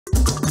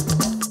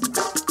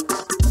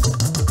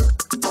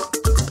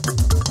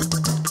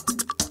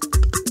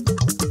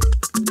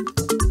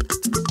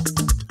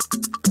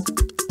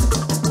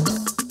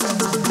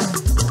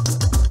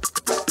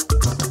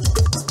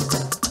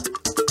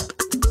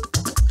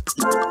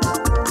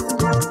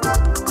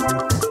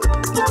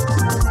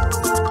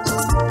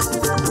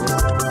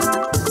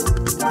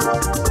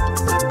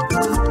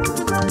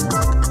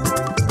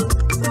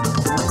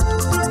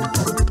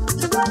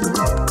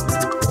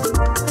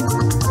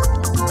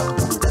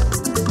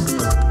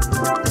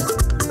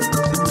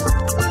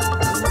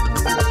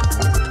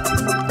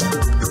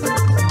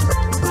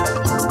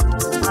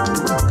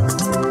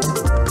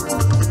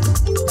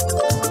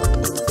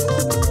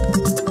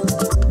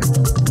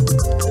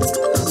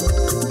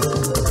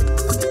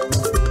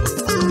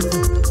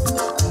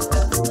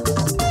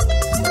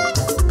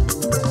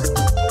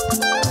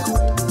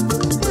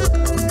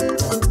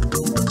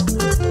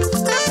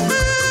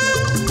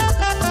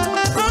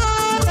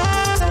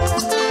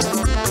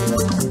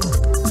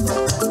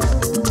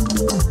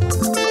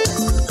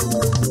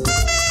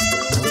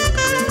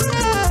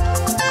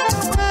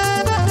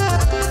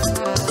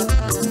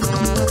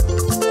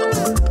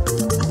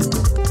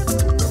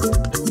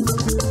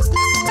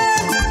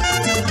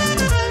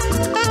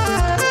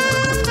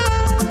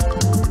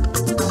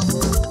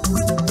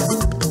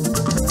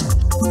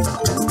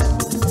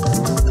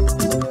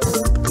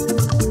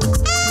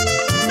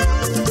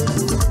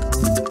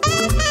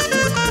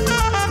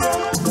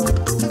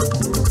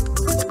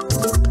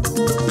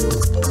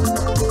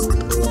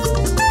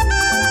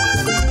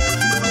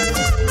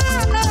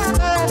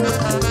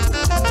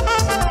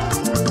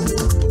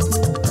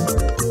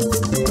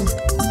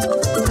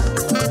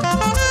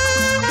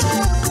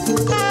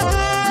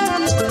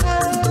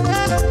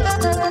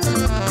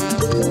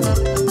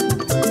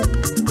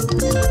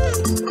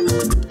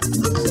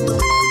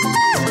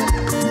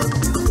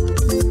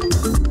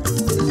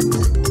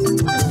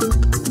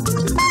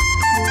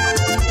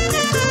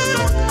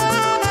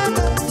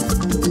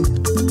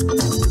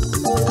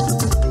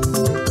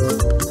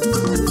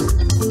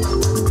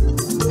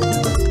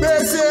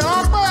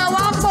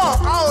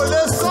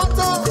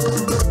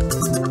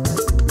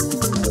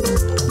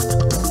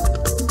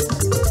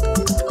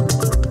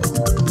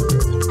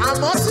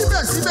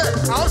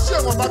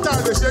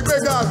lè ṣe gbé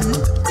gàbí.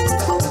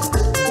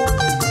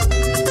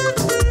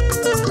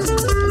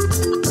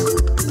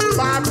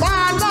 Bàbá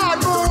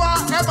aláàánú wa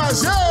ẹ mà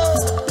ṣe o.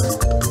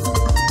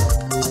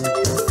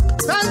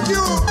 Thank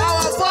you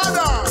our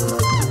Father.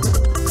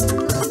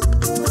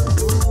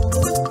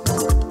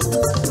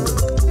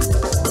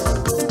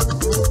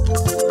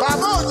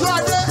 Bàbá Òjó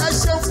Adé ẹ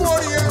ṣe fún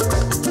orí yẹn.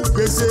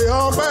 Gbèsè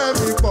ọpẹ́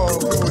mi pọ̀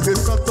kò lè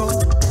san tán.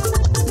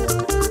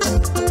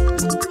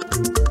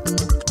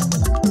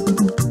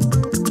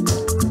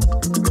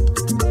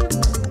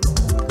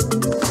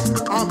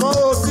 Àmọ́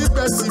ó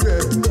síbẹ̀síbẹ̀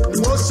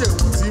wọ́n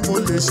ṣèwọ̀n tí mo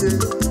lè ṣe.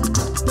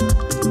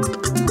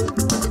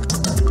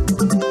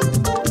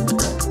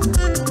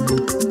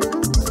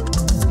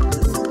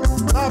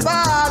 Bàbá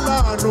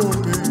aláàánú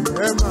mi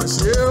ẹ mà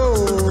ṣe o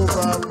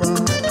bàbá.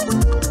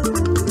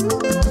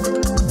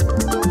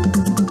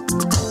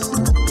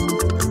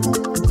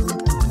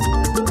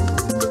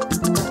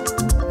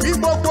 Bí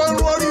gbogbo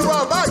irun orí wa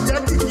bá jẹ́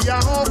kìkì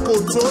ahọ́n kò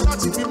tó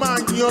láti fi máa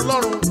yin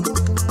Ọlọ́run.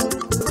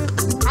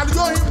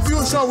 AlujoHymn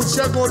fusion with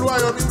Segun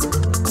Oluwayomi.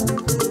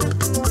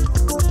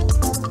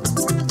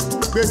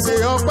 Gbèsè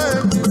ọpẹ́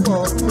mi pọ̀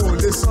kò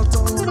lè san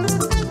tán.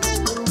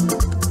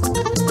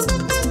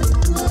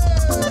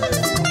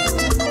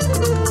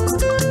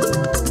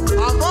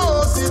 Àmọ́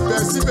ó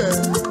síbẹ̀síbẹ̀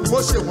mo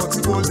ṣe wọ́n tí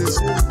mo lè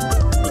ṣe.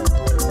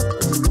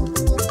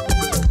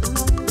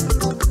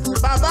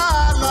 Bàbá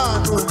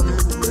aláàánú mi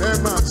ẹ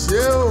mà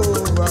ṣe o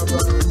bàbá.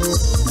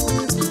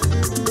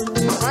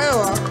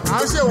 Máyọ̀wá à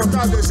ń ṣèwọ̀n tá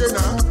a lè ṣe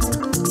náà.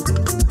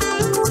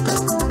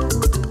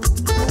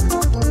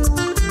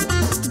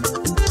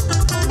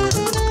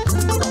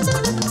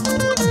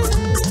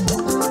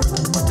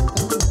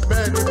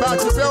 Bẹ́ẹ̀ni bá a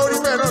ti fẹ́ orí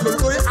bẹ́ẹ̀ náà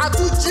lórí a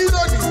tún jí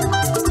lónìí.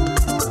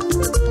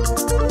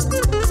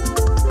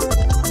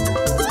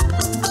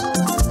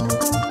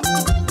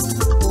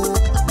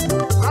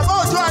 Bàbá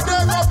Òjó Adé,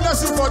 God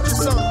bless you for this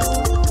song.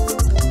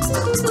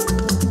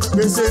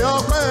 Gbèsè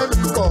ọpẹ́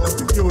mi pọ̀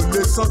mi ò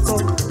lè san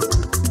tán.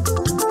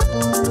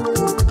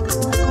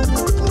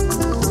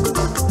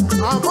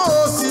 Àmọ́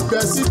ó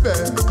síbẹ̀síbẹ̀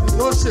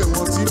mo ṣe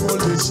wọ́n tí mo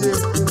lè ṣe.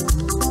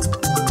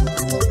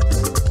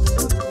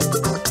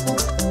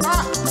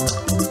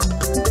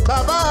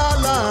 Bàbá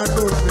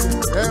aláàánú mi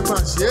ẹ mà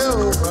ṣe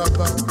o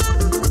bàbá.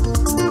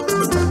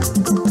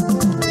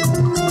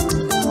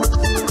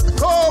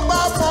 Tó o bá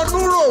fọnú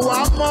rò wá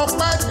mọ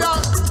pẹ́ dá.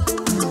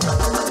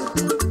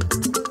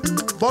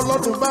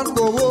 Bọ́lọ́dún bá ń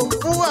gbowó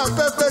fún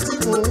afẹ́fẹ́ tí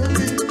mò ń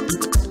rí.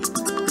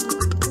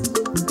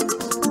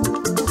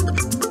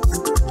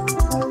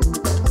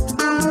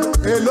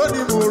 Èló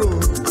ni mo rò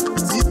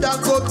tí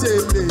Dangote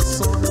lè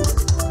san.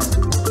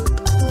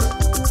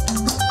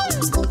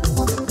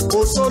 Kò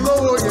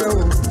sólówó yẹn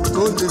o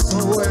tó lè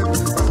sanwó ẹni.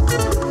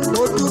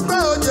 Mo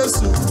dúpẹ́ o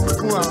Jésù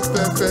fún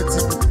afẹ́fẹ́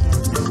tí.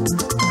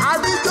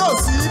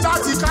 Adíjọ́sí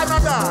láti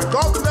Canada,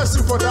 God bless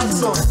you for that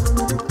song.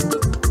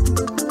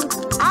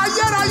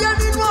 Ayérayé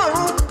nínú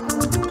ọ̀run.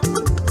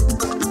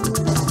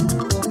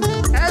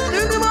 Ẹ̀mí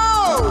mímọ́.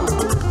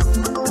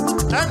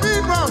 Ẹ̀mí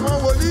inú àwọn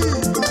wòlíì.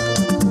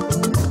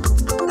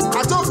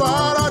 Àtọ́fà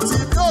ara ti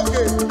ní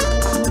òkè.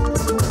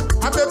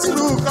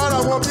 Abẹ́tìlú kára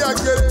wọn bí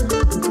ajere.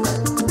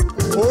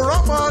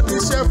 Òrọ́mọ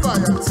níṣẹ́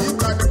fàyà tí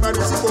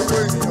gbanibani tí gbogbo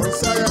ènìyàn ń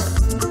sáyà.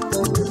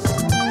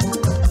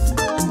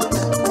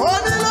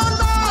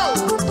 Onílọ́lá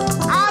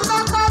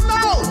alápá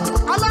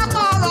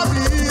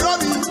rọ̀bì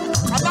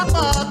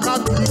alápá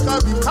kàbì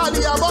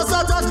kálí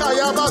abọ́sátá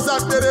kàyà bàzá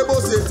tẹ̀rẹ̀ bó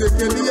ṣe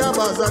tèké ní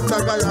abàzá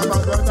tagayà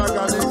bàzá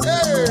tagalẹ̀.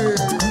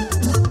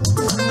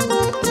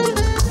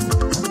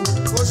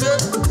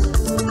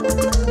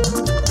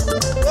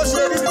 Bó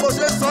ṣe rí ni mo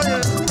ṣe ń sọ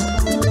yẹn.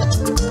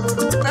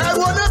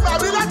 Ẹ̀rù olè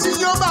bàbí láti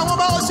yí ọba àwọn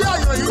ọba ọṣẹ́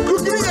àyàn yìí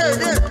dúkìá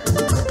èdè.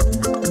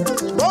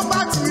 Bó bá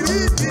ti rí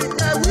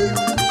ìkẹwí.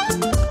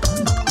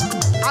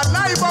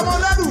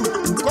 Aláìbọmọlẹ́rù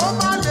kó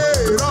má lè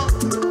rán.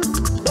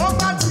 Bó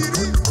bá ti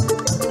rí.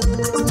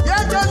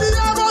 Yẹ́kẹ́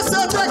níyàwó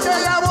ṣètèkè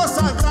yàwó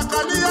sàǹtàkà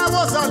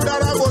níyàwó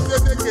sàǹdàrà bó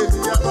ṣètèkè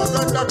níyàwó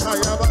sàǹdàkà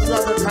yàwó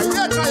sàǹdàkà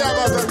yẹ́ká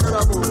yàwó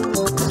sàǹdàrà bó.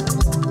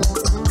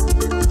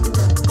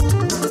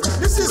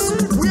 This is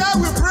where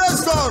we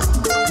praise God.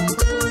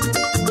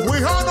 We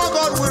honor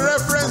God, we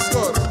reference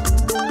God.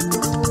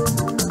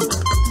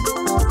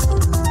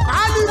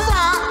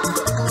 Alifa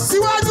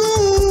síwájú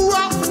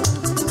wa,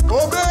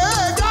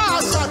 Omega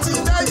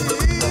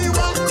ṣàtìlẹ́yìn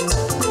wa.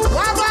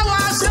 Wá bá wa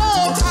ṣe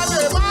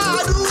òkàlẹ̀ máa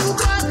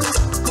dúpẹ́.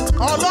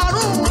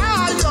 Ọlọ́run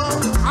ayọ̀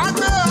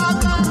àgbẹ̀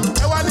àgbà.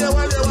 Ẹ wálé.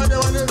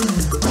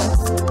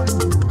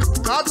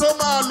 Ká tó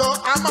máa lọ,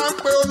 a máa ń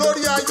pe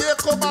olórí ayé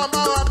kó máa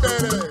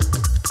bẹ̀rẹ̀.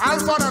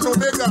 Alpha and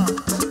Omega.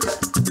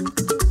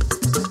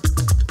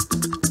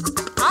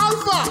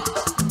 Alpha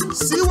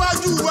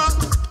síwájú wa,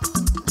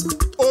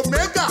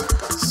 Omega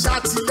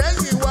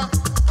ṣàtìlẹ́yìn wa,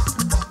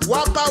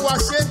 wá bá wa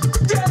ṣe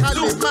ká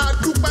lè máa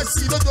dúpẹ́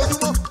sí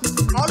lójoojúmọ́.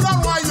 Ọlọ́run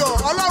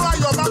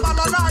ayọ̀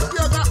babalọ́lá àti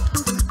ọ̀gá.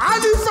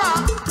 Alpha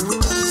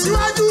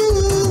síwájú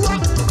wa,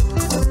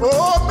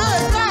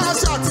 Omega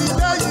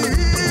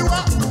ṣàtìlẹ́yìn wa,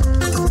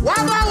 wá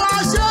bá wa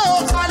ṣe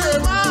ká lè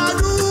máa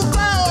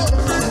dúpẹ́ o.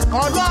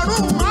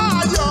 Ọlọ́run máa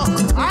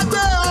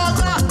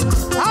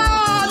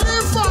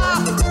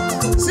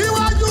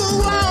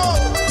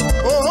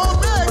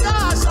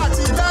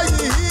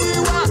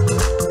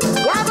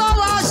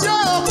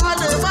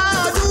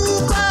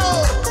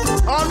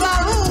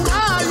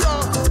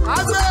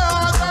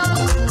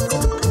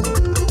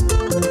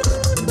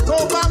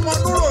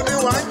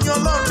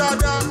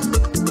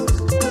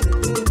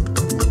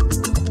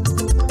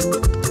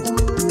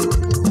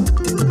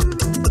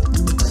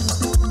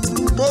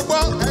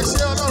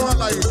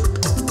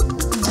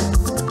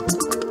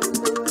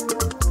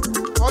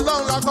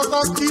Ọlọ́run la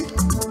kọ́kọ́ kí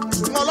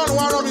ṣùgbọ́n Ọlọ́run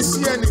wá rán mi sí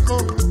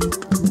ẹnìkan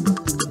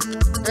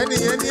ẹni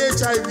yẹn ní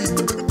HIV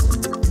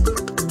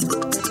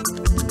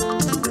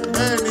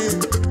ẹni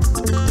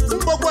fún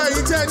gbogbo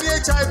ẹ̀yin tẹ́ ní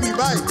HIV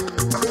báyìí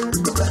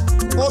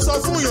ó sọ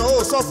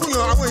fún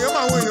yàn àwọn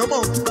èèyàn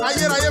mọ̀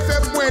ayérayé fẹ́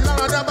mú ẹ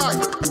lára dá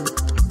báyìí.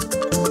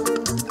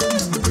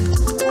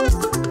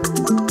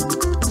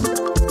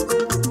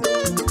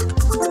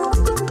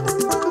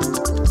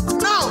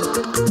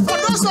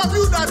 Of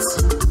you that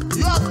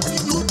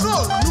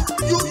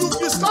you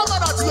discover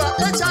that you are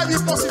HIV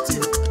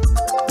positive.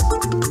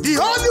 The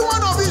Holy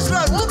One of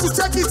Israel wants to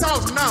take it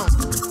out now.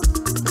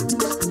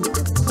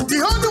 The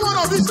Holy One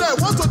of Israel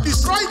wants to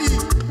destroy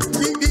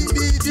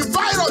the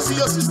virus in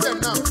your system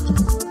now.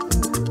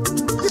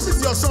 This is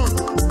your son.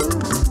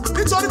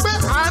 Nítorí pé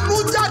àánú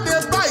jáde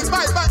báyìí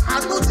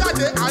àánú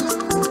jáde àánú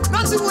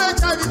láti mú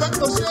HIV bá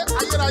tó ṣe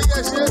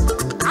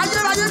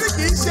ayérayé ní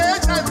kì í ṣe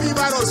HIV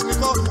virus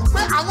nìkan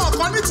pé àwọn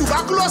kan ní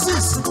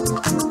tuberculosis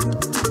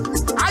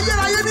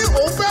ayérayé ní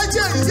òun fẹ́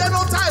jẹ́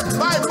genotype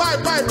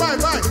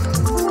báyìí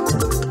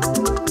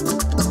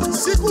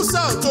sickle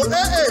cell to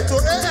AA to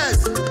AS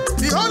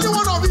the Holy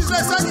One of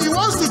Israel said he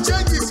wants to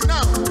change it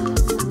now.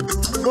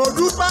 Mo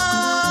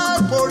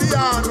dúpẹ́ mo rí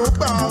àánú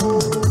gbà o.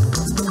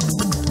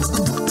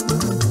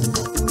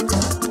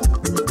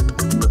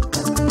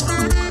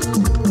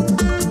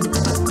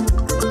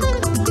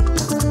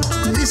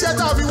 Iṣẹ́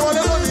tá a fi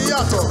wọlé lónìí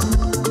yàtọ̀.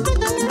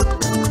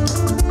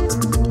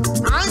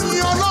 À ń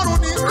yin Ọlọ́run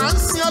ni, à ń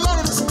sin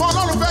Ọlọ́run ni, ṣùgbọ́n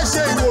Ọlọ́run fẹ́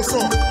ṣe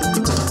ìwòsàn.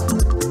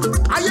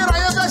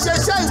 Ayérayé fẹ́ ṣe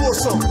iṣẹ́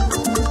ìwòsàn.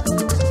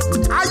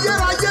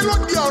 Ayérayé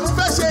lóde ọ̀run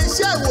fẹ́ ṣe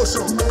iṣẹ́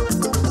ìwòsàn.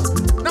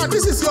 Now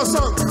this is your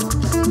song.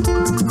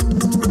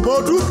 Mo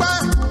dúpẹ́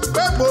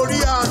pé mo rí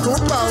àánú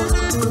gbà o.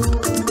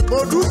 Mo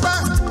dúpẹ́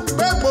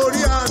pé mo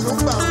rí àánú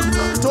gbà o.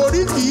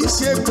 Torí kì í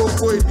ṣe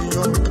gbogbo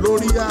ènìyàn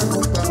lórí àánú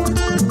gbà o.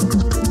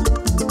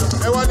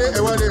 Ẹ wálé.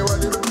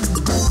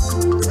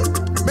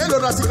 Mélòó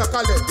la ti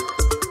kàkálẹ̀?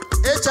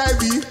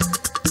 HIV,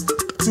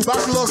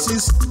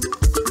 tuberculosis,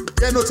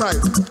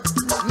 genotype.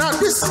 Now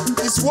this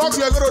is what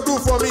you are going to do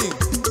for me.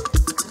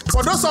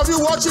 For those of you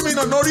watching me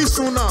on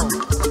Orisun now,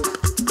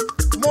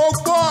 mo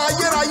gbọ́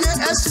ayérayé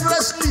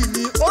expressly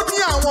ni ó ní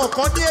àwọn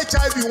kan ní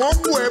HIV wọ́n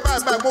ń wù ẹ́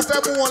báyìí mo fẹ́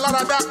mú wọn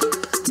lára dá.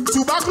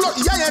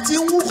 Tuberculosis ìyá yẹn ti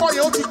ń wúkọ́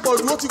yẹn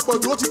ó ti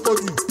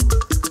pọ̀jù.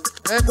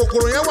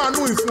 Kòkòrò yẹn wà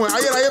nù ìfun ẹ̀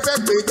ayérayé fẹ́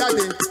gbé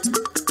jáde.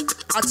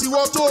 Àti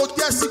wọ́n tó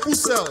jẹ́ sickle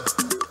cell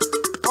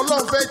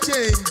Ọlọ́run fẹ́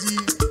change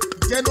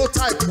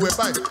genotype wẹ̀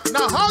báyìí.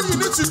 Now how you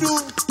need to do,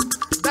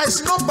 there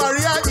is no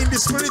barrier in the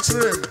spirit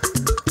realm.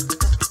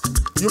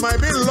 You might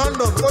be in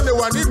London, ó lè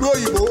wà nílùú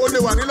òyìnbó, ó lè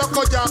wà ní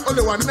Lọ́kọ́jà, ó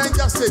lè wà ní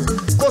Niger State.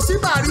 Kò sí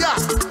barrier.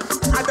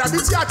 Àdàbí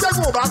tí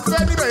atẹ́gùn ò bá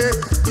fẹ́ níbẹ̀ yẹn,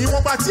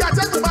 ìwọ̀nba tí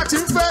atẹ́gùn bá ti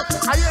ń fẹ́,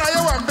 ayérayé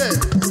wà ń bẹ̀.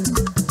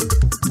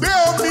 Gbé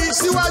omi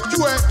síwájú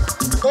ẹ,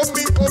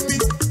 omi.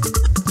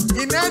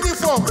 In any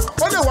form,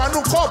 ó lè wà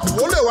nú cup,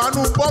 ó lè wà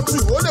nú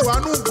bottle, ó lè wà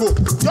nú go.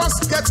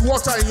 Just get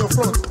water in your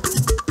front.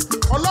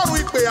 Ọlọ́run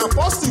ìpè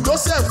Apostle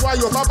Joseph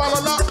Ayọ̀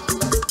Babalọ́lá,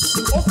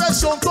 ó fẹ́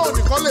ṣe ohun tó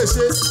nìkan lè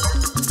ṣe.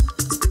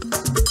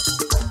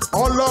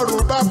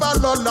 Ọlọ́run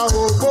Babalọ́lá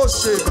ò bó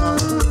ṣe bá.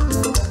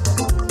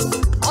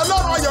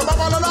 Ọlọ́run Ayọ̀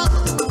Babalọ́lá.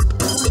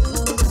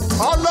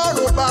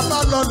 Ọlọ́run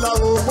Babalọ́lá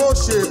ò bó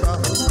ṣe bá.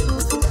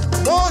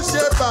 Bó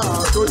ṣe bá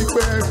torí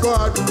pé ẹ gbọ́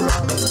àdúrà.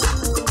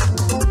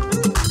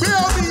 Gbé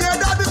omi yẹn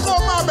dání kó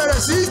máa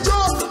bẹ̀rẹ̀ sí í jó.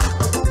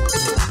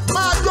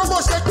 Máa jó bó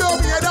ṣe gbé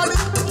omi yẹn dání.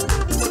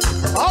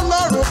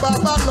 Ọlọ́run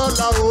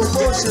Babalọ́lá ò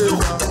bó ṣe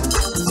bá.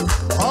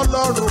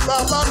 Ọlọ́run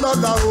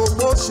Babalọ́lá ò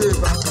bó ṣe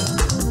bá.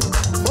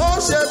 Bó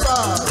ṣe bá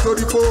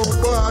torí pé ó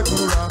gbọ́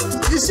àdúrà.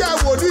 Iṣẹ́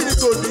wòlíì ni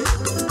tòní.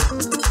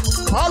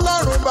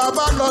 Ọlọ́run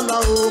Babalọ́lá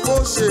ò bó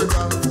ṣe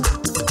bá.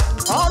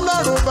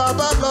 Ọlọ́run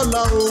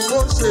Babalọ́lá ò bó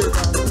ṣe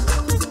bá.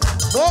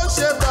 Bó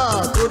ṣe bá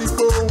torí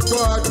pé ó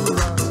gbọ́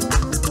àdúrà.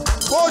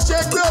 Bó ṣe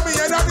gbé omi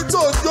yẹn dání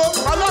tó jó.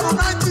 Ọlọ́run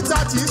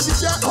 90-30 ń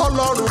ṣiṣẹ́.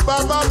 Ọlọ́run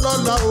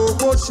Babalọ́lá ò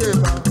bó ṣe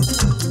bá.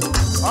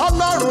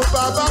 Ọlọ́run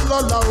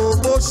Babalọ́lá ò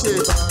bó ṣe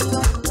bá.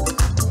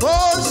 Bó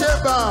ṣe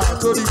bá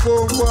torí pé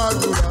ó gbọ́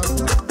àdúrà.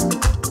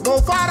 Mo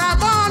fara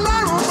mọ́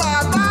Ọlọ́run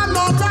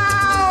Babalọ́lá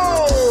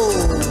o.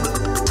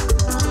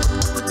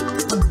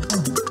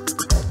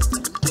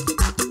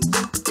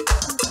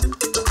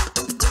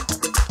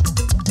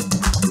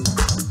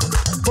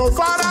 Mo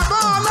fara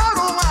mọ́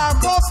Ọlọ́run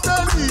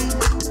Apọ́stélì.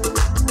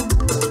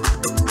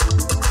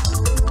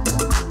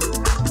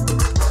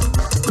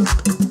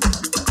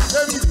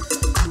 David,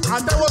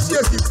 àtẹ́wọ́ sí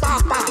èsì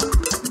pàápàá.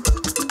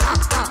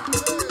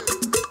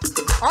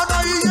 Ọ̀nà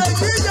iye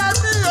yíyẹ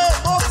mi o,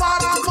 mo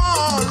fara mọ́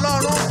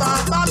Ọlọ́run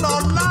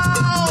Babalọ́lá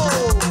o.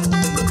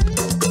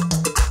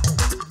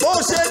 Bó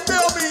ṣe gbé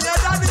omi yẹn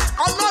dání,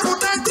 Ọlọ́run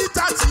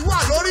 90-30 wà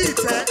lórí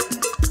ìtẹ́.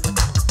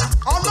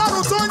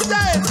 Ọlọ́run tó ń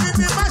jẹ́ èmi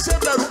ni má ṣe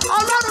bẹ̀rù.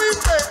 Ọlọ́run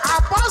ìpè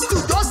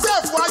Apostle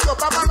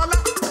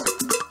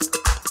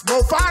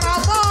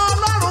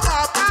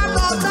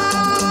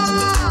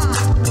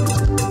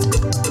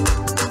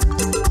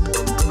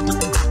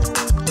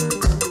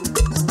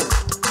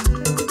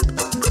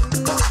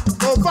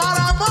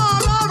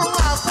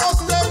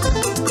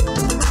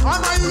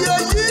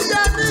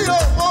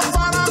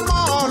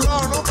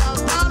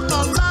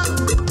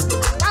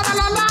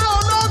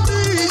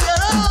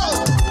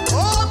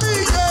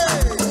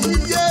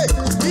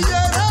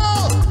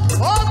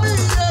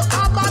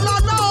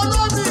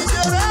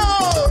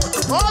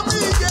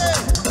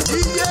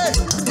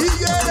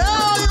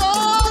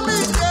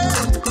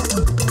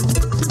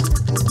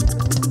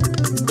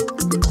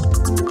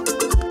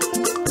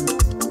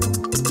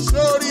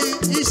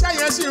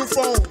yẹn ṣì ń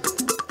fọhùn.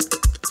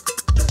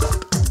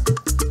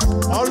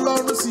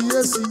 Ọlọ́run sì yé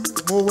sí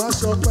mo wá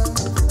ṣọpẹ́.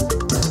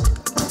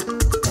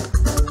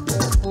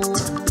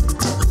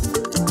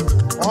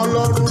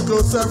 Ọlọ́run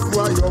Joseph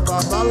Ayọ̀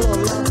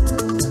Babalọ́lá.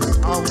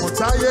 Àwọn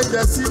táyé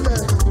jẹ sílẹ̀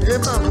ẹ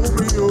máa mú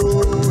mi o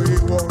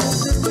èèwọ̀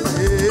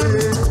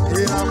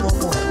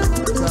àmọ̀mọ̀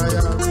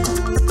táyà mi.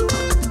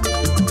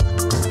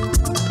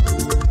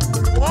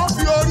 Wọ́n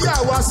fi orí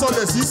àwa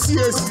sọlẹ̀ sí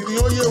CAC ni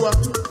ó yé wa.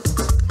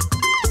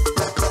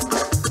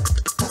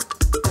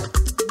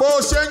 Bó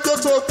o ṣe ń jó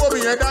tó gbómi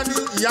yẹn dání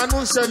ìyanu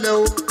ń ṣẹlẹ̀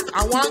o.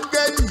 Àwọn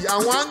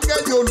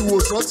áńgẹ́lì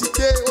olùwòsàn ti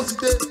dé ó ti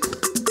dé.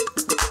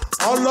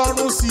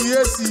 Ọlọ́run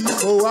CAC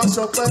kò wá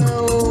ṣọpẹ́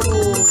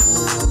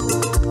o.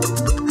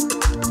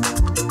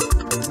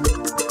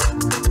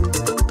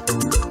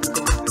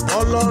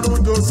 Ọlọ́run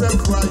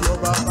Joseph Ayọ̀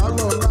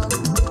Babalọ́lá.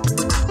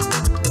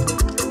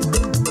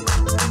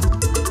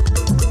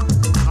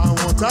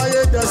 Àwọn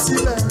táyé dẹ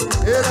sílẹ̀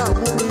èèrà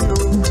mú mi o.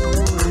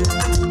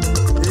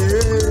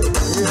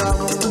 Èèrà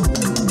mú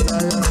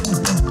táyà.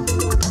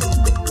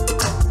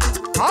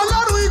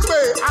 Ọlọ́run ìpè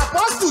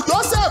Àpọ́sù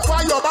Joseph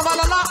Ayọ̀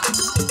Babalọ́lá.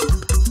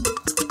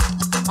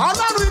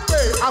 Ọlọ́run ìpè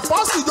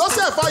Àpọ́sù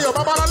Joseph Ayọ̀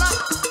Babalọ́lá.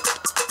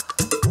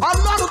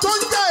 Ọlọ́run tó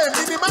ń jẹ́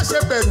èmi ni má ṣe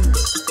bẹ̀rù.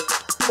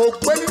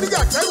 Ògbéni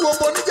níjà kẹ́rù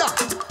ogbó níjà.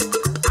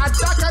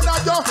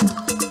 Adákẹ́dájọ́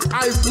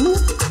àìkú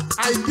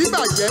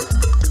àìdíbàjẹ́.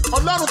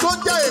 Ọlọ́run tó ń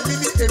jẹ́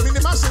èmi ni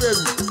má ṣe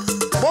bẹ̀rù.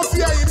 Mo fi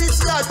ẹ̀yìn mi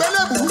ti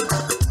àgbélébù.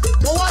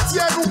 Mo wá ti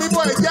ẹnu mi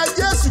bọ ẹ̀jẹ̀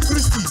Jésù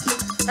Kristi.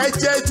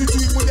 Ẹ̀jẹ̀ ètùtù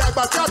ìmùlẹ̀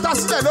àgbà tí a ta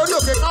sílẹ̀ lórí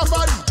òkè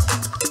Káfárì.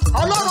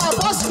 Ọlọ́run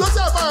Àpọ́sù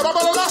Joseph Ayọ̀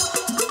Babalọ́lá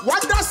wá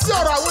dá sí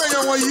ọ̀rọ̀ àwọn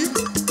èèyàn wọ̀nyí.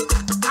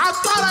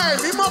 Agbára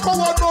ẹ̀mí mọ́ kó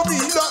wọnú omi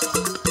yìí lọ.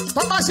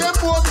 Tó bá ṣe ń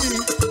mu omi yìí,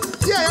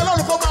 kí ẹ̀yẹ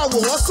Ọlọ́run kó máa wò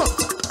wọ́n sàn.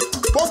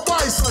 Gbogbo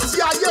àìsàn tí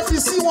ayé fi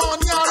sí wọn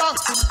ní ara,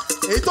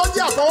 èyí tó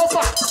jẹ́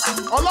àfọwọ́fà,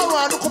 Ọlọ́run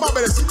àánú kó máa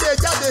bẹ̀rẹ̀ sí lé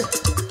jáde.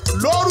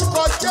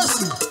 Lórúkọ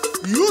Jésù,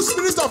 you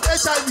spirit of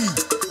HIV,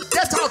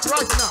 get out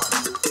right now.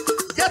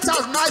 Get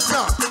out right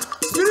now.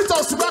 Spirit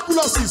of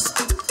tuberculosis,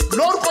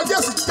 lórúkọ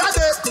Jésù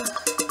jáde.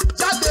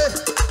 Jáde.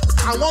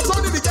 Àwọn tó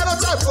ní the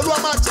genotype, Olúwa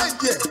máa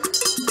change ẹ̀.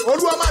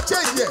 Olúwa máa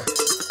change ẹ̀.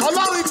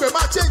 Ọlọ́run ìpè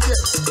máa change ẹ̀.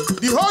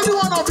 The Holy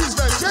One of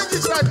Israel, change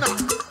it right now.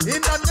 In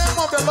the name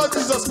of the Lord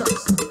Jesus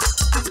Christ.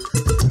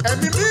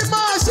 Ẹ̀mí mi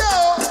máa ṣe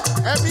o,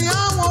 ẹ̀mí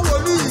àwọn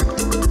wòlíì.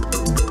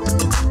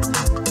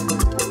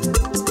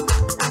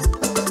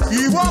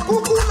 Ìwọ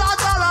kúkú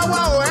lágbára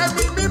wa o,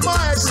 ẹ̀mí mímọ́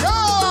ẹ̀ ṣe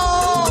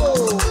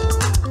o.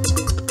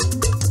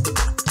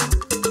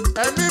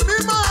 Ẹ̀mí mi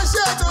máa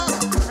ṣe gan,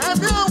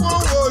 ẹ̀mí àwọn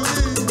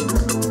wòlíì.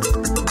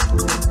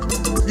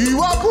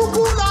 Ìwọ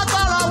kúkú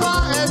lágbára wa,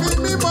 ẹ̀mí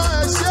mímọ́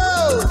ẹ̀ ṣe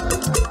o.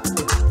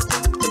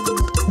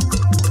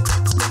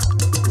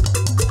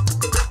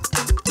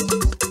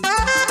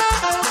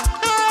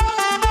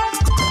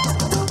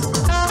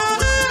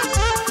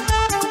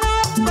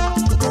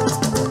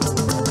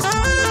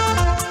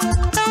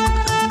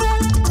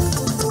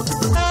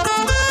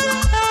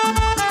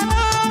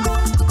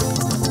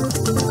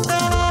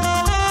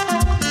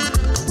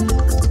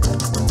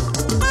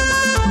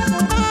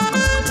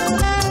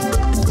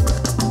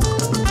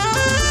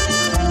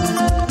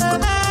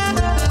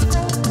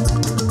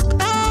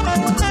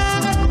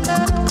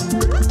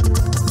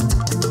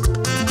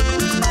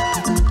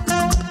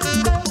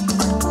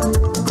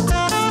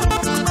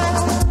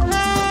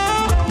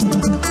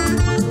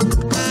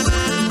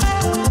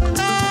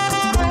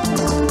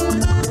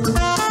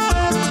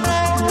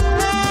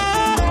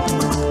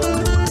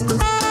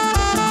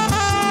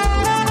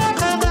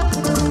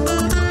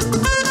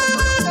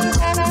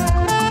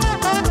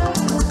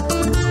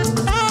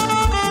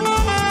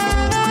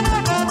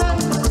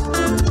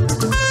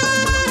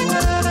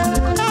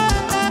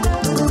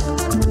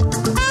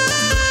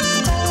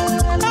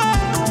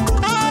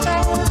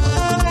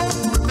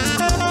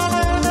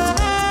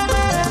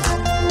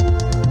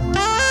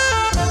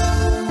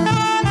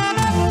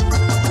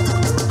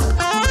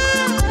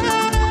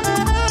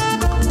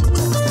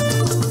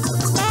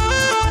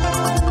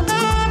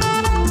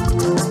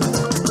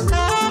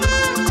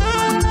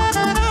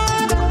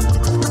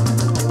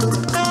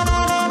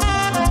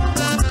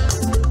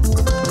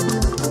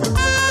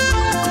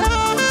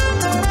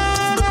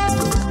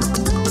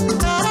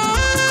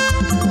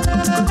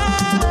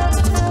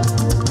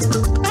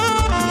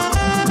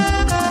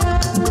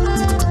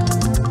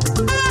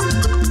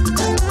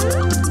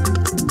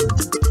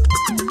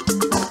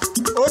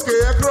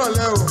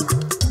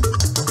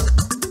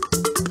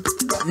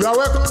 You are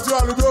welcome to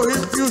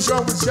AlujoHymn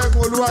Fusion with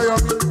Segun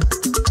Oluwayomi.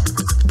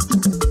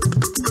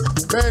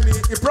 Benny,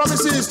 it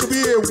promises to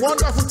be a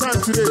wonderful time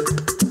today.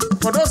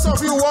 For those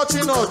of you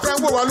watching us, then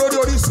we are lórí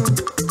Orisun.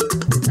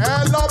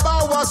 Ẹ lọ bá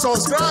wa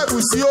subscribe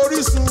sí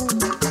Orisun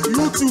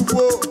YouTube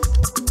o.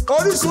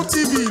 Orisun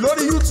TV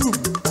lórí YouTube.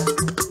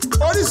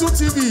 Orisun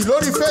TV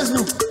lórí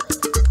Facebook.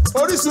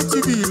 Orisun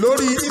TV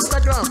lórí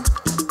Instagram.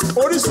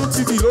 Orisun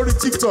TV lórí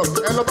TikTok.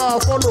 Ẹ lọ bá wa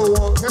follow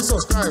wọn, ẹ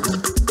subscribe.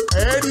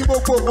 Ẹ rí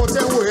gbogbo nǹkan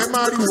tẹ́ wò ẹ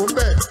máa rí wò ń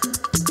bẹ̀.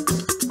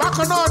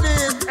 Bákan náà ni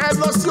ẹ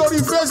lọ sí orí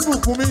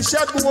Facebook mi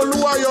Segun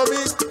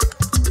Oluwayomi.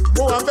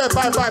 Mo wà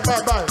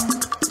bẹ́ẹ̀ bye.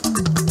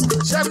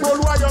 Segun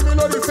Oluwayomi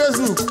lórí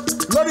Facebook,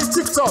 lórí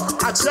TikTok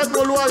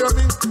 @Segun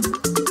Oluwayomi,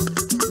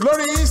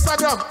 lórí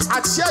Instagram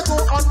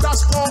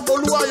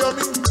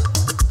 @Segun_Oluwayomi,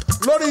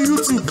 lórí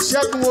YouTube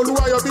Segun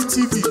Oluwayomi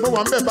TV. Mo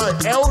wà bẹ́ẹ̀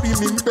báyìí, ẹ ó rí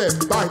mi bẹ́ẹ̀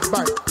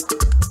bye.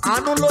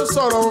 Àánú ló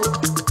sọ̀rọ̀ o.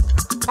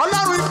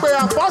 Ọlọ́run ìpè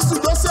Apostle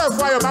Joseph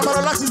Ayọ̀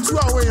Babalọ láti tú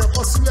àwọn èèyàn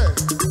kan sílẹ̀.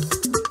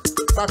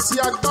 Bàtí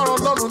agbára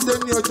Ọlọ́run dé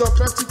ní ọjọ́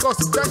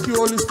Pentecost. Thank you,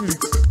 Holy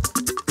Spirit.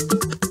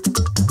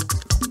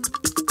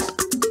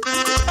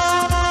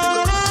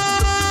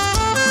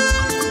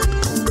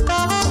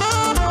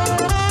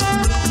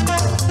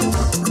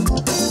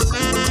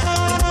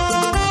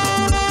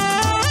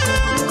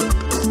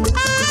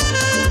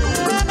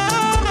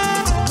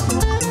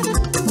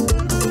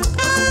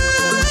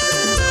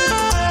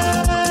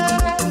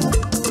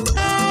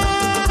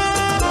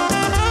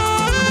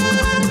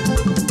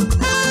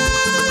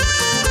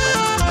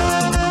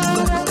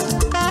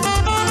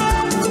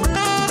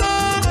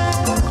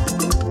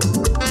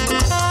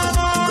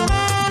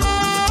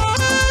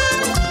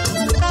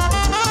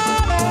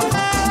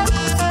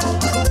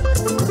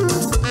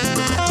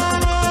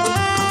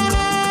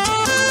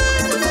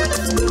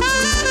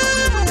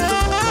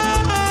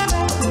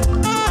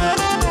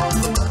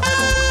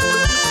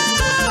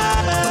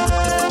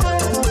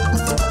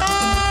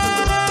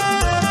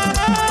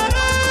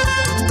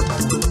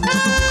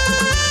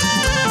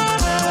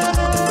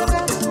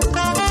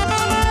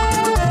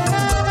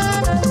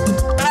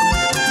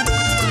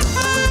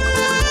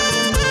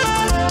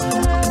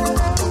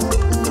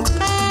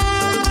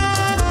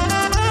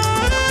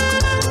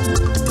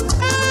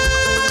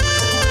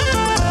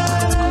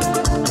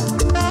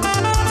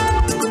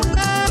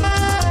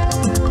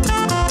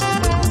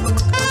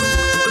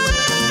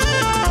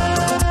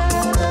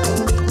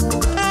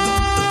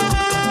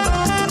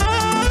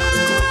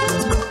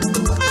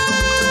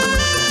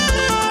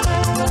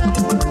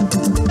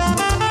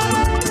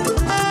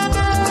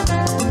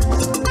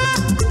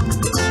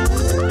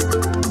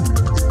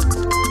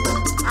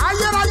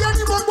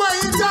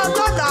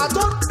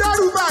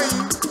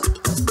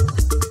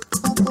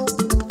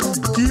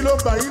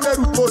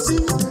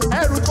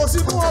 Ẹ̀rù kò sí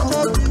fún ọkọ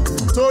mi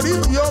torí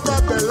tí ó máa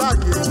bẹ̀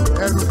láàyè.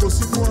 Ẹ̀rù kò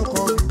sí fún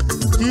ọkọ mi.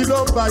 Kí ló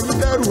ń bà yín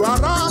lẹ́rù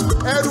ará?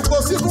 Ẹ̀rù kò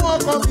sí fún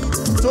ọkọ mi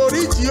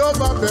torí tí ó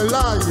máa bẹ̀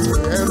láàyè.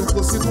 Ẹ̀rù kò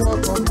sí fún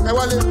ọkọ mi. Ẹ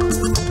wálé.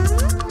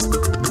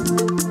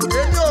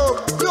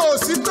 Mi ò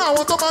sí nínú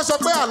àwọn tó máa ń sọ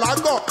pé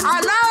àlágọ̀.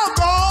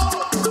 Àlágọ̀.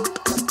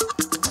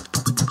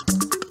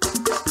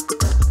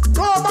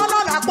 Tó o bá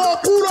lọ́la pé o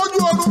kú lójú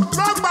oorun,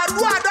 lọ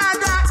gbàdúrà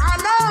dáadáa.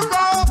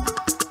 Àlágọ̀.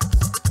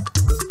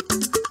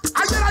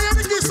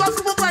 Sọ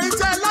fún gbogbo ẹ̀yin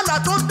tẹ́ lálàá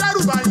tó ń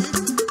dẹ́rù báyìí.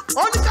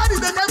 Ó ní ká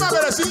dìde kẹ́ máa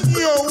bẹ̀rẹ̀ sí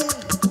yìn òun.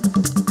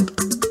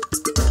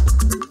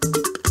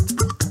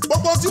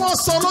 Gbogbo tí wọ́n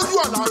sọ lójú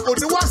àlá kò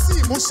ní wá sí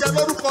ìmúṣẹ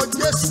lórúkọ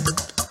Jésù.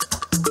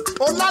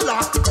 Ó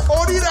lálàá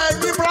orí rẹ̀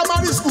ní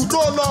primary school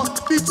tó lọ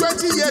bí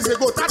 20 years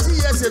ago 30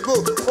 years ago.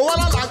 Ó wá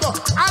lálàá gọ̀.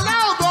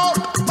 Aláògo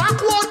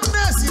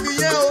backwardness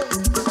nìyẹn o.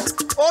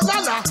 Ó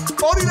lálàá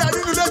orí rẹ̀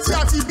nínú ilé tí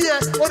a ti bí ẹ.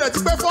 Ó dẹ̀ ti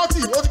pé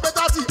 40, ó ti pé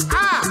 30.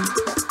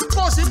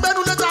 Mo sì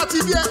gbẹ́nu létà àti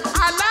ibi ẹ̀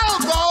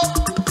aláògọ́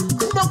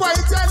gbogbo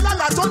ẹ̀yin tí ẹ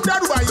lálàá tó ń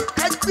dẹ́rù báyìí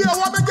ẹ gbé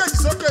ọwọ́ méjèèjì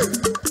sókè.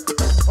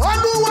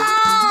 Olúwa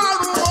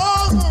ọ̀run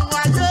òògùn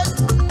ayé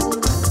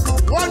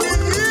wọ́n ní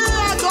kí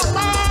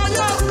àjọpá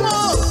ayé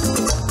fún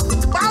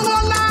báwo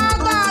la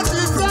bá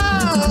ti fẹ́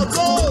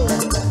ọ̀tọ̀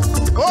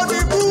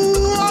oníbú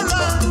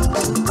ọ̀rẹ́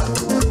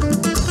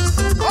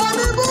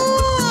oníbú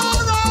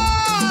ọ̀rẹ́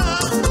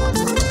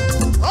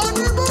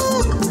oníbú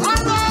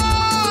ọ̀rẹ́.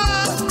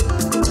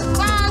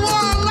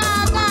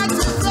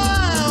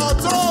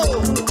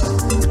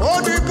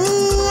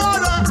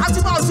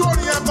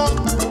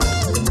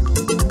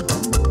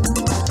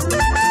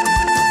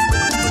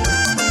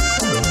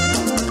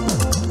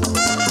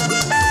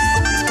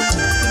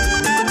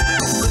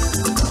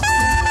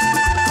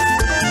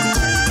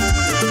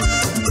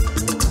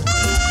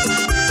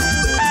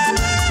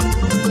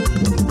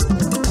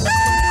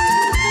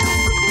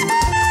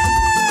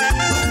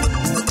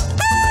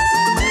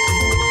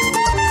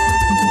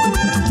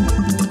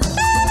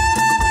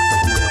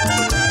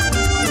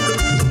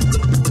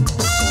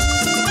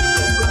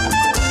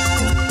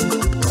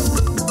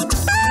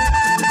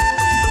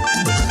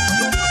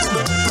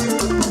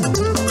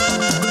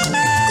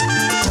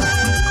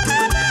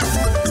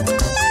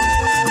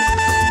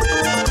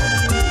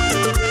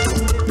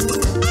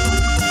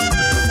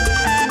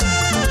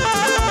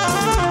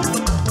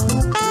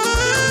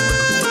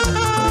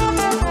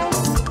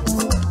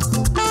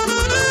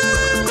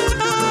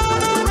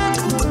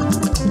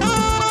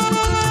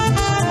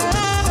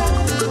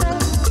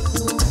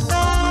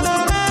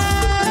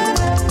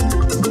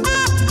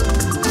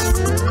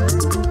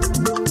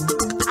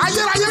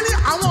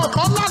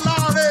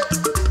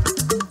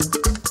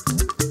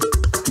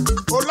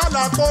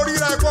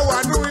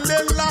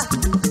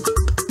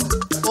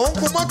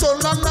 mọ́tò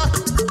ńláńlá.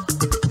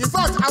 In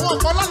fact, àwọn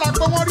kan lálà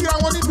pé wọ́n ríra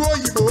wọn nílùú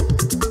òyìnbó.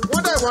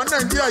 Wọ́n dẹ̀ wọ́n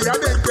Nàìjíríà ìyá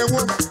dẹ̀ ń jẹ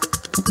wọ́n.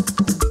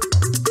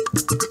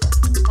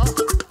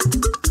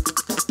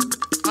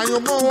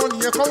 àyànmọ́ wọn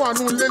nìyẹn kọ́ wà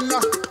nù ilé ńlá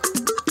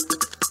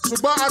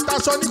ṣùgbọ́n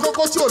ataṣọ ní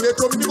kókó tí ò lè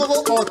tóbi ní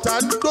kókó ọ̀tá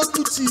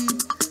lójú ti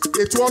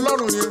ètò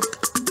Ọlọ́run yẹn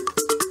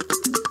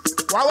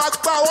wàá wá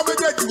gbá ọwọ́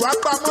méjèèjì wàá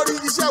gbá mọ́rí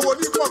iṣẹ́ wo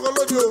ní pọ̀gán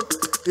lónìí o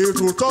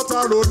èrò tọ́ta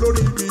ro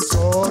lórí mi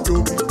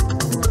sọ́ọ́dọ̀mí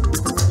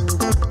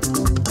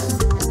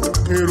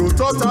èrò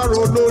tọ́ta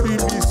ro lórí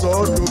mi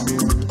sọ́ọ́dọ̀mí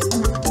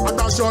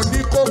ataṣọ ní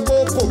kókó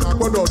kò má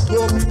gbọ́dọ̀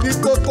tóbi ní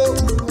kókó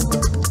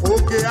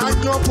òkè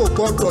áyán kò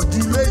gbọ́dọ̀ ju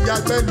ilé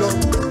ìyàgbẹ́ lọ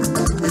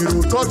èrò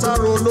tọ́ta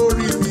ro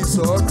lórí mi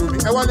sọ́ọ́dọ̀mí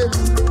ẹ wálé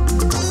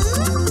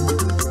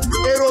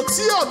èrò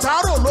tí ọ̀tá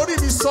rò lórí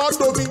mi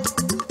sọ́ọ́dọ̀mí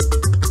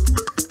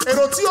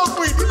èrò tí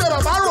ogun ìdílé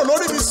bàbá rò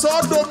lórí mi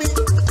sọ́ọ́dọ̀mí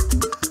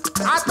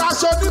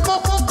ataṣọ ní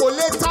kókó kò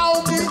lè ta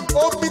omi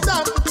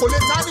náà kò lè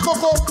ta ní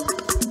kókó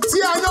tí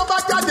ayán bá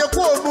jáde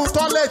kó òun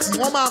tọ́lẹ̀tì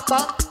wọ́n máa pa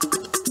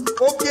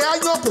òkè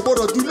ayán kò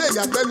gbọdọ̀ ju ilé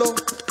ìyàgbẹ́ lọ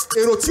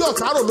èrò tí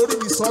ọ̀tá rò lórí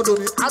mi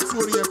sọ́ọ́dọ̀mí á tún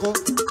orin ẹ̀kọ́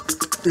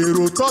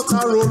èrò tọ́ta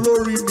rò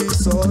lórí mi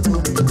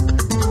sọ́ọ́dọ̀mí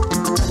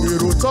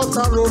èrò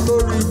tọ́ta rò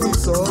lórí mi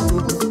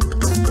sọ́ọ́dọ̀mí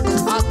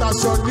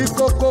ataṣọ ní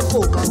kókó kò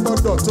má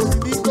gbọdọ̀ tóbi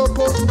ní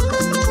kókó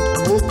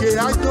òkè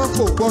ayán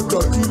kò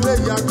gbọdọ̀ ju ilé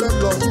ìyàgbẹ́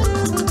lọ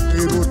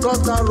èrò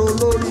tọ́ta ro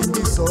lórí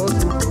mi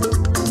sọ́ọ́dún.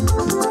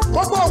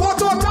 Gbogbo owó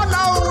tó lọ́la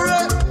ohun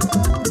rẹ̀,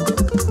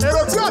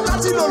 èrò tí ọ̀tá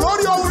ti lò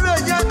lórí ohun rẹ̀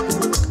yẹn,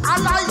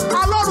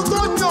 Ọlọ́run tó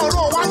ní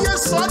ọ̀rọ̀ wáyé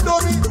sọ́ọ́dún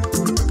mi.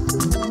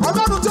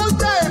 Ọlọ́run tó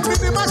jẹ́ èmi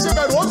ni má ṣe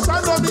bẹ̀rù ó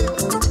sọ́ọ́dún mi.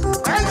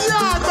 Ẹ̀yin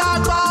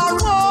àgbààgbà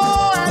ọ̀run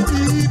ẹ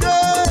dìde.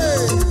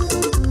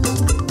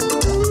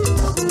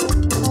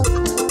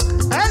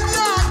 Ẹ̀yin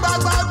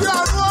àgbààgbà bí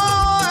ọ̀run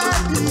ẹ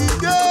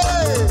dìde.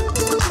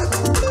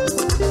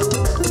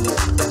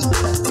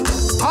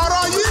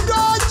 Ọ̀rọ̀ yìí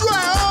dójú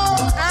ẹ̀ ó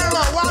ẹ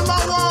ràn wá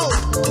lọ́wọ́.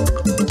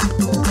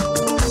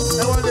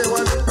 Ẹ wọlé.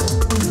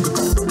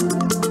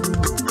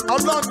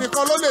 Ọlọ́run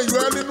nìkan ló lè yọ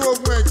ẹ́ nínú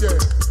ogun ẹ̀jẹ̀.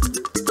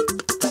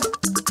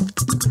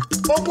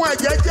 Ogun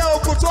ẹ̀jẹ̀ jẹ́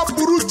ogun tó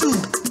burú jù.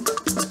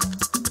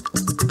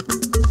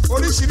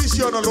 Oríṣiríṣi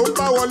ọ̀nà ló ń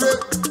bá wọlé.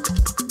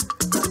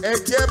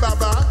 Ẹ̀jẹ̀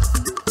bàbá,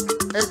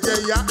 ẹ̀jẹ̀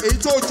ìyá, èyí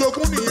tó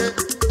jogún nìyẹn.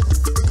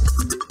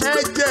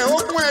 Ẹ̀jẹ̀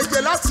ogun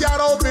ẹ̀jẹ̀ láti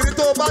ara obìnrin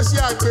tó bá ṣe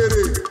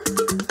àgbèrè.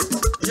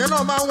 Ìyẹn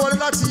náà máa ń wọlé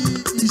láti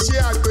ìṣe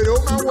àgbèrè, ó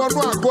máa ń wọnú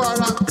àgọ́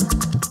ara.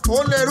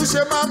 Òun lè rú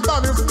ṣe máa ń bà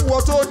mí fún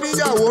wọn tó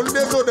níyàwó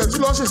ńlé tó dẹ̀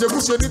tún lọ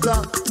ṣèṣekúṣe níta.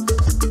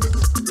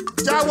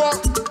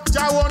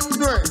 Jáwọ́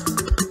nínú ẹ̀.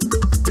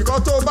 Ìkọ́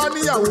tó bá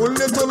níyàwó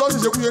ńlé tó lọ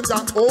ṣèṣekúṣe níta,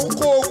 òun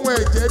kó ohun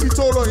ẹ̀jẹ̀ ibi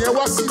tó lọ yẹn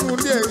wá sínú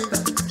ilé ẹni.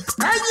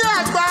 Ẹ̀yin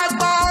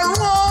àgbààgbà ọ̀run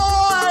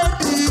ẹ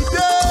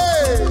dìde.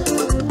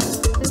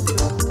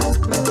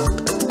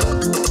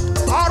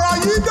 Ọ̀rọ̀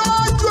yìí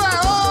dójú ẹ̀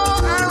ó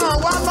ẹ ràn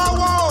wá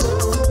lọ́wọ́.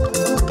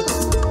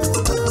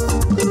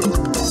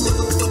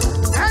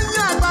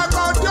 Ẹ̀yin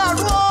àgbààgbà ọ̀dọ́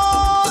ọ̀run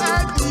ẹ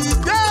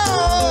dìde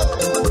o.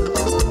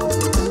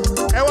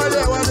 Ẹ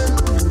wọlé.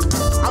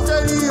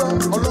 Afẹ́rí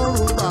Ọlọ́run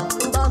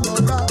bàbá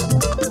lọ́lá.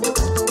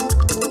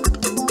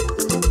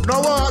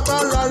 Nọwọ́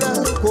agbára rẹ̀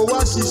kó wá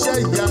ṣiṣẹ́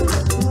ìyanu.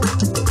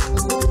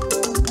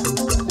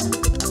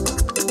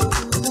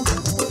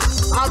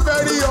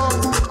 Afẹ́rí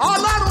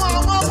Ọlọ́run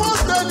àwọn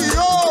mọ́tẹ́lì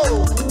o.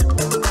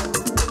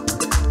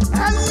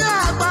 Ẹ̀yin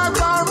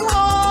àgbààgbà ọ̀run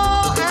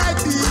ẹ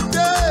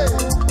dìde.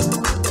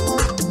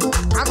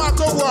 A máa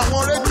tó wo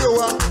àwọn rédíò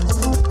wa.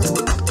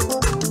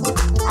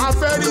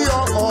 Afẹ́rí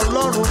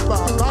Ọlọ́run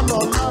bàbá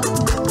lọ́lá.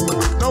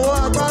 Nọwọ́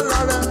agbára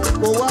rẹ̀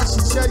kó wá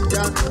ṣiṣẹ́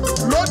ìyanu.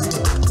 Lónìí,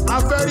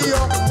 afẹ́rí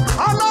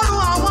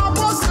Ọlọ́run àwọn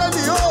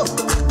mọ́tẹ́lì o.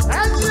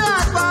 Ẹ̀yin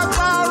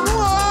àgbààgbà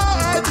ọ̀run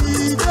ẹ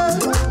dìde.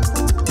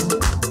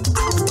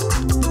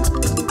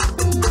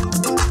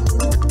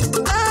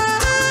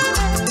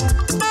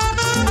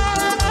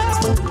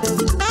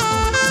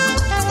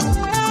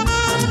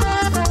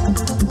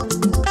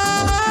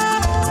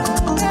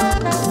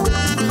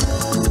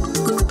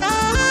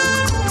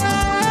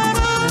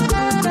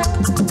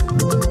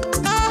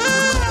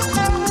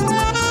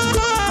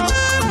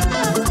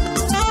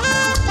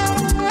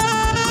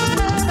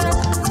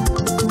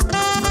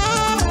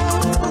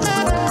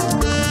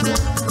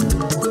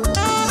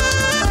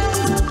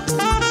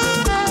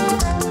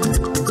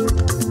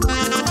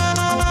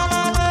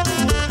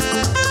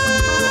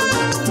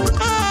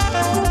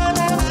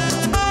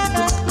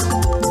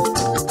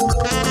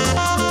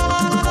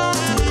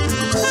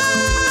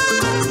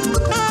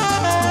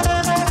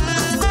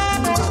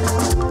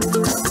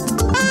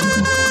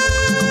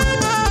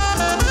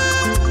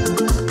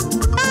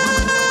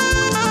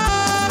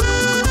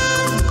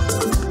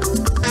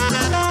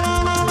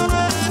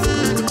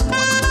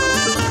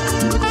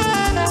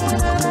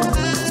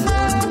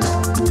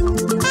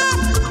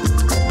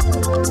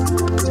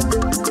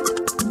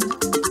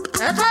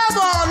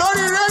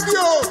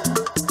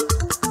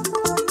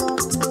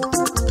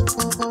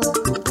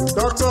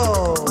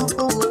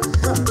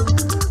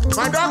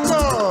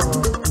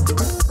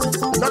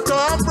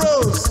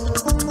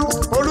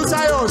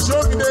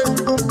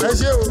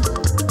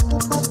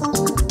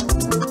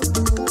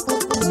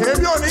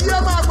 Èmi ò ní yé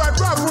máa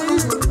gbàdúrà fún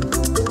yín.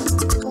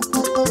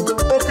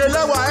 Òkè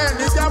lẹ́wà ẹ̀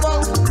ní jábọ́.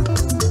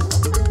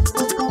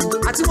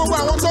 Àti gbogbo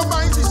àwọn tó bá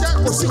yín ṣiṣẹ́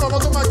kò sí kankan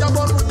tó máa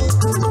jábọ́ nù yín.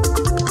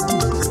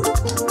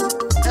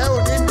 Ẹ ò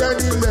ní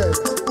dẹni ilẹ̀.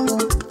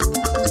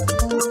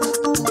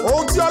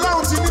 Ohun tí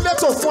Ọlọ́run ti ní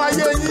létò fún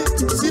ayé yín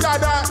sí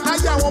dáadáa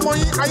láyé àwọn ọmọ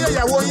yín, ayé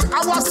ìyàwó yín, á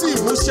wá sí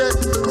ìmúṣẹ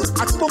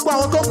àti gbogbo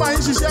àwọn tó bá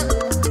yín ṣiṣẹ́.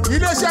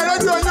 Iléeṣẹ́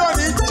rédíò yín ò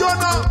ní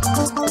jóná.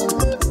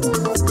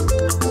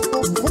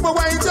 Fún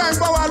gbogbo ẹ̀yin tí ẹ̀ ń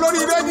gbọ́ wa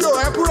lórí rédíò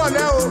ẹ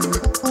kúrọ̀lẹ́ o.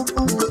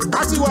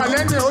 A ti wà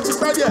lẹ́nu ẹ̀ ó ti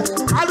pẹ́ díẹ̀.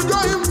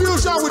 AlujoHymn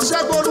Fusion with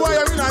Segun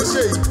Oluwayomi là ń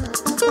ṣe yìí.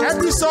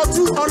 Episode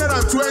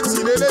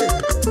 220 lélẹ̀.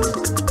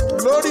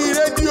 Lórí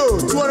rédíò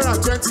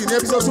 220 ní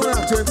episode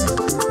 220.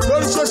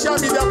 Lórí social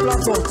media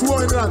platform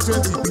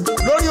 220.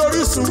 Lórí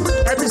Orisun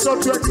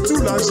episode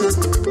 22 là ń ṣe.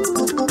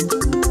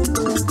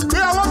 Bí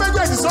àwọn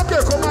méjèèjì sókè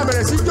kó máa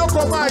bẹ̀rẹ̀ sí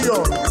jókòó máa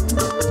yọ̀.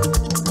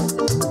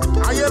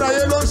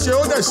 Ayérayé ló ń ṣe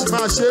ó dẹ̀ sì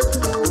máa ṣe.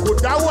 Kò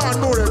dáwọ́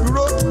àánú rẹ̀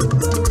dúró.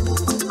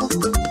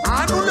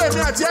 Àánú lèmi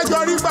àti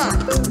ẹjọ́ rí gbà.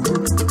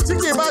 Tí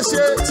kì í bá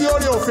ṣe ti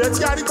oore ọ̀fẹ́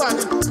tí a rí gbà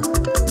ni.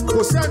 Kò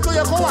sí ẹni tó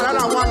yẹ kó wà lára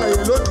àwọn alàyè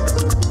lónìí.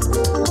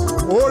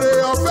 Oore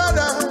ọ̀fẹ́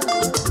rẹ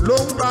ló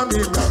ń bá mi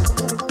là.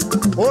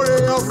 Oore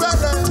ọ̀fẹ́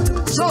rẹ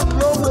ṣọ́n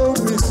ló wo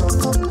mi sàn.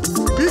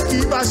 Bí kì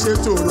í bá ṣe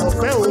tòrò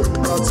ọ̀fẹ́ o,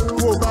 àti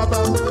kú o bàbá.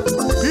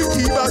 Bí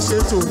kì í bá ṣe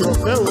tòrò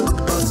ọ̀fẹ́ o,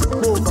 àti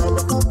kú o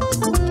bàbá.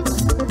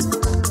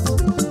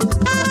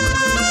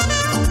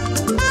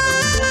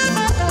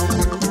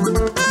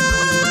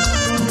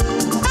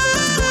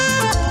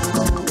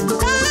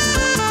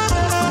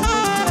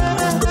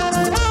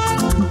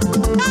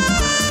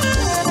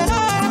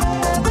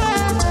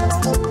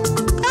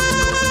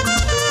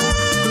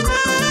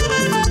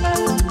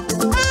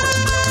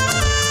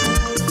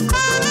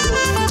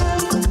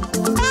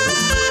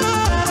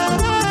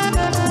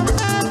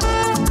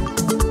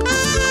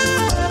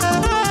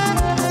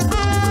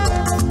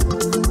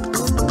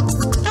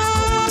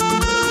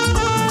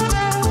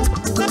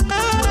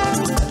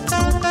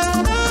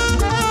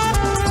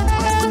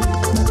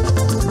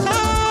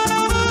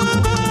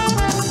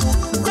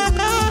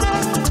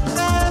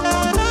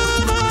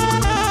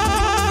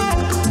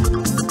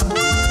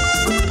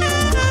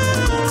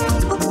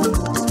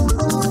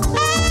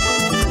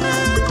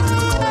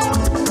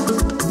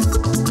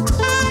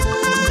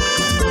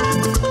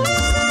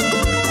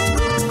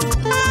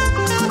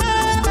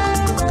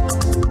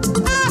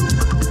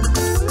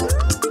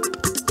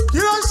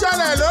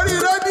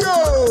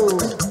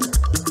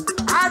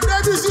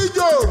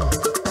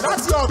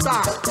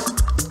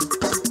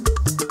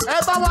 Ẹ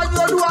bá wá ní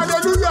Olúwa,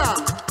 hallelujah.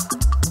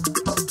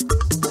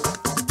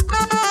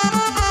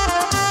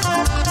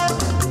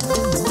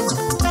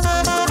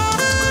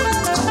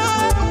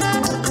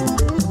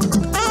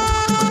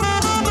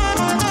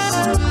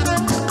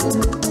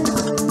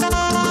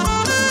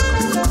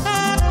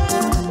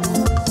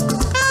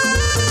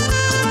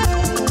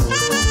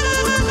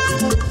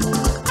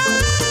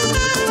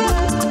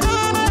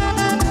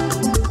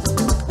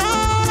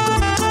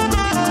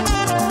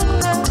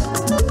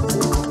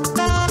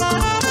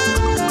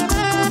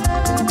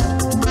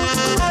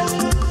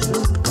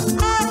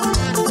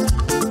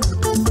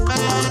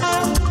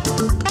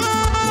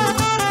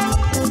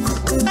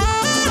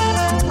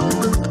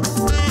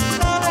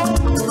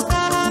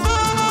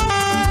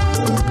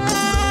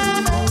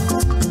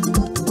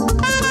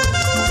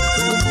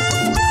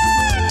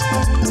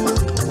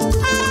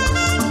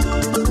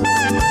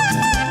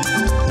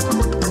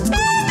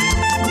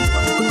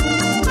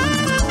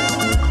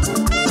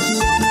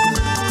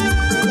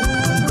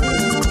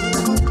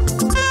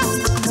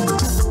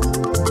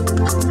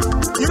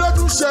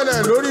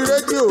 Ṣẹlẹ̀ lórí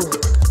rédíò.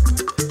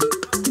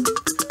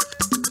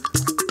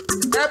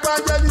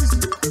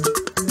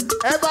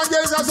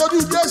 Evangelist aṣojú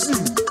Jésù.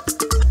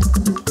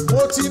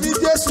 Mo ti ní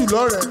Jésù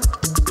lọ́rẹ̀ẹ́.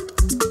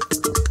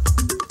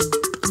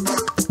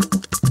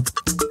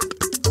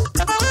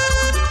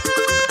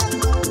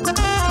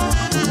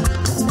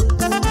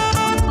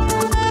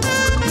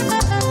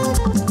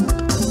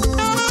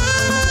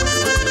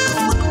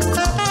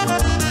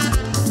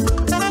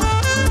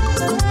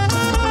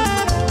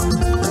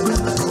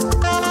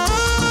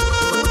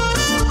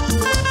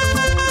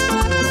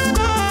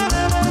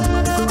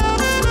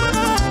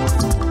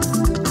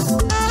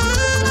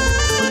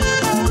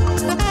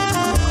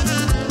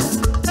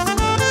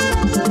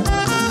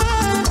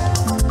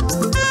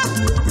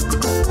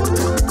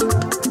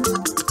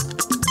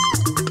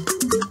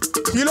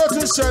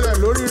 Ṣẹlẹ̀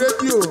lórí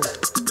rédíò.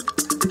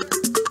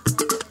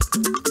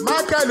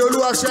 Michael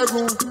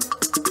Oluwasegun,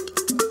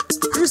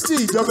 Kristi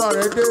ìjọba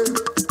rẹ̀ dé.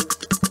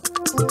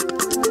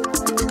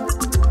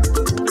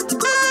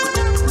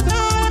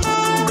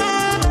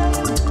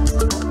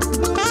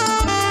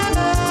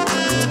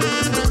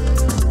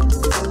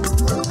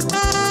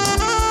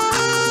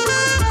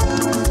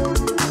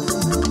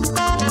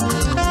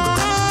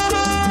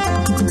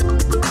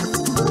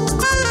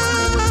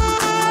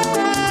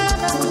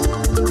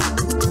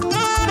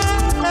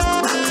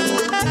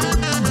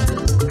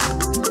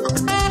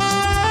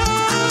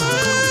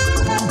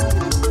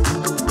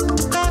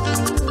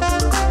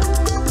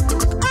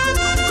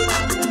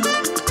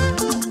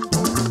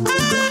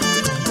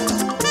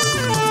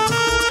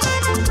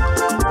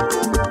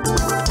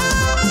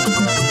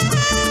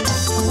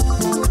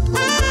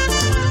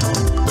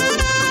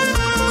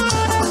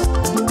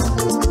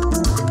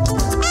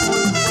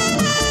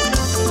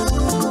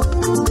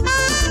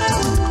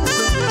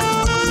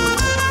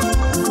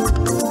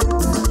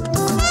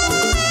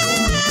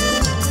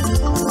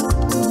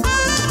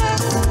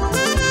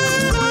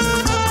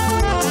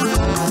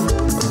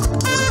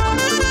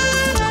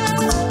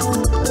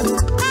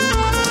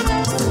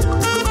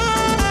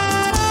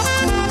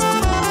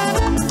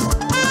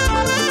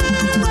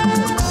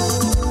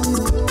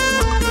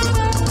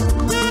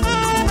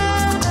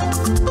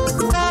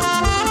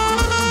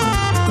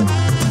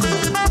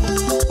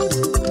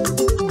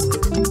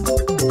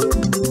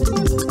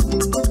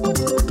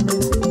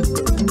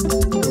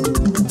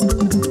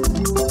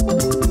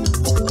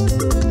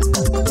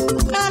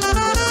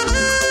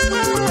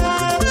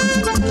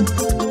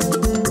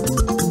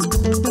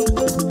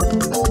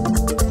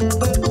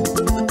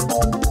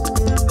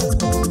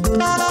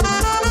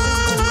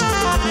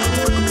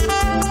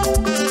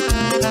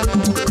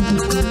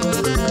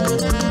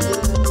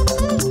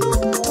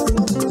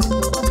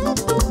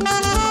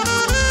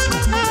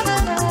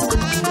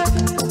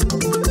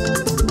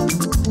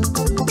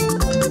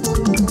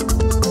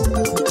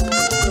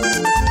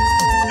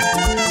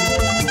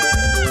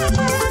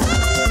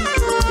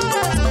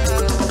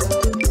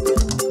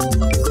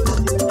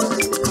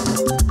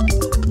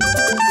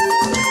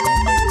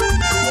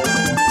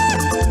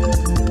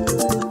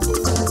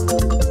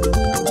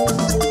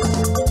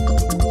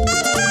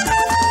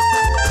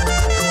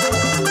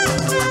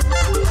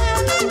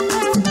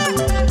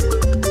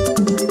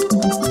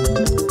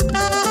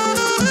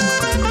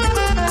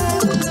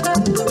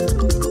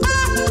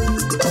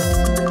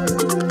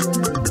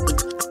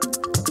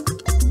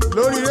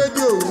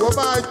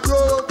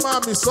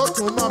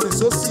 Sọ́tún máa mi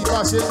sósì bá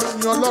ṣe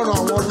ní ọlọ́run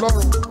àwọn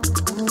ọlọ́run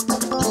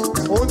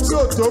ohun tí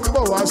ò tó ń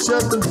bọ̀ wá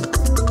ṣẹ́kù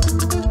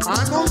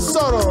àánú ń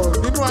sọ̀rọ̀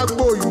nínú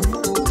agbo yìí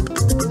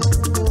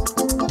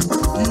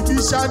ibi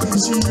ṣáàdì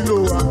sí ló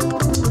wà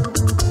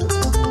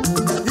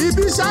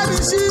ibi ṣáàdì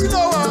sí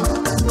ló wà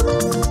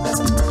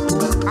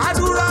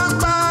àdúrà ń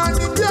gbà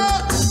níbí ó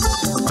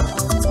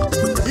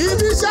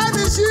ibi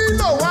ṣáàdì sí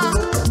ló wà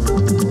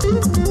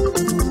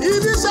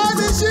ibi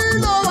ṣáàdì sí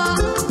ló wà.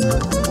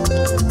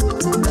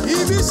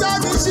 Ibi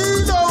ṣáàdì sí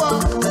ló wà.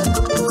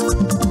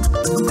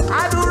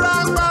 Àdúrà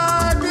gbà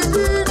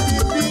níbí.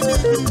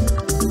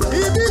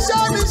 Ibi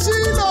ṣáàdì sí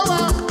ló wà.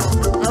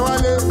 Ẹ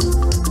wálé.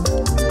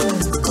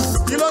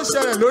 Kí ló ń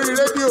ṣẹlẹ̀ lórí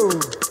rédíò?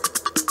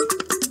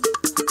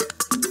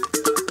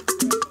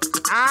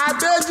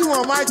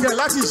 Adéjùwọ̀n Michael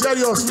láti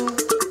Ìṣẹ́rí Ọ̀ṣun.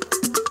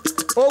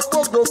 Ó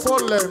gbógo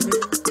fọ́lẹ̀ mi.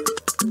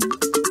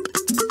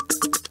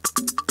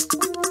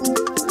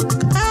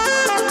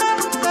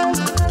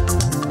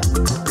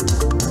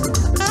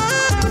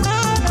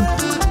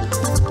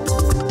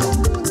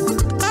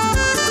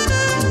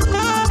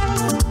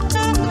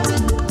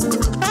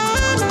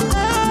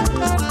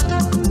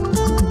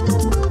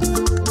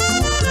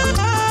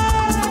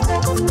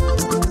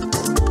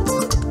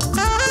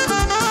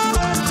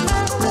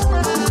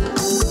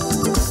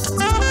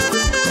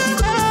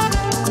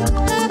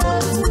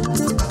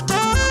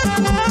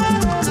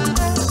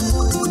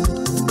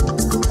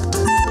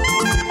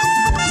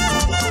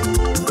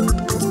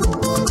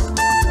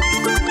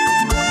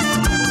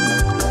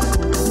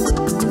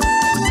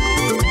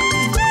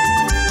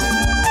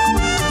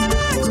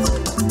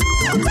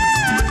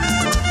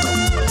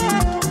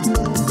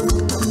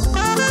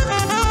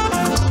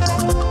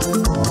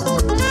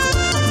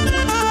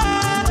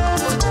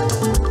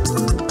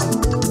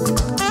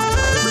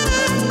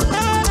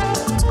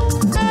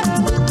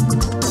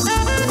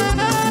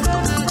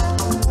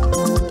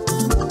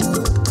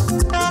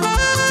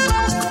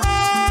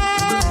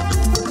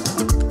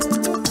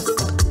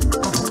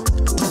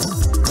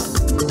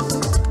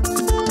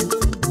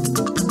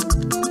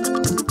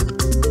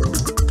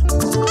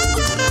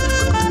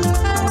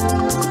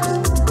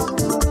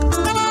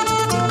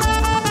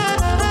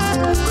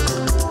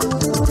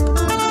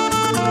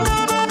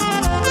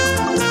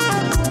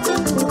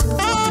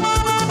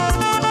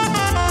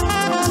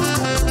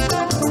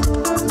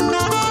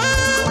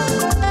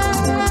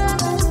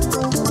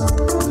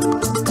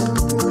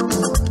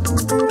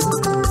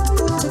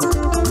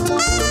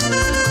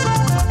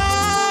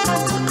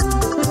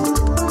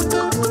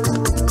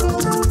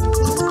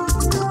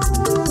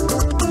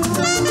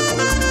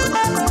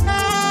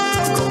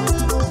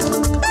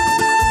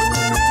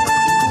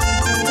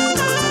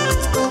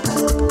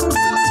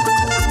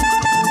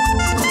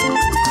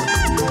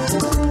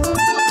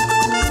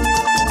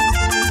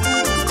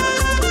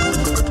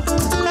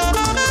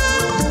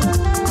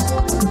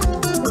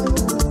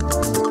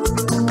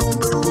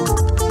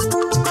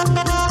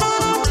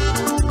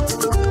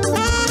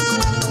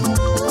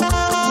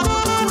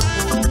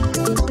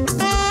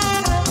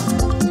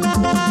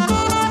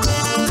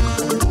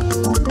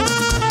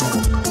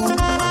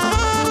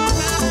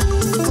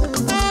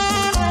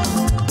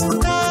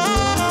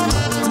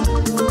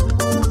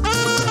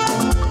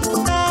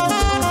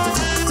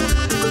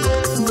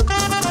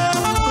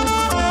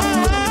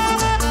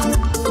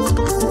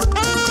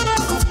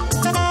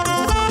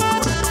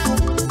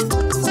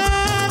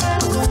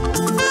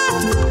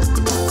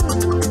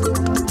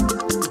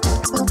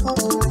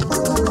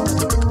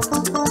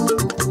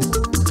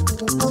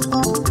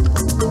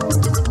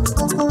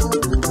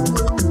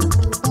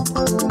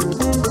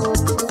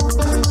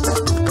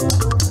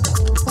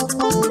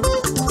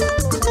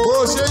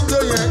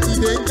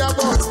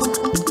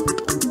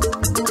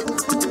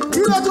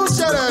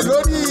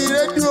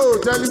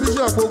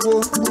 tẹlifíṣàn gbogbo.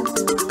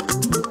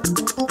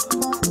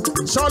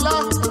 Ṣọlá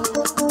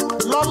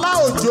Lọlá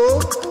Òjó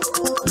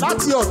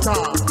láti Ọ̀tà.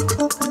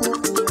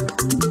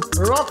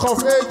 Rock of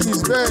Ages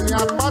bẹ́ẹ̀ ni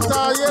àpáta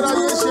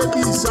ayérayé ṣe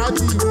bí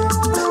ìsájì mi.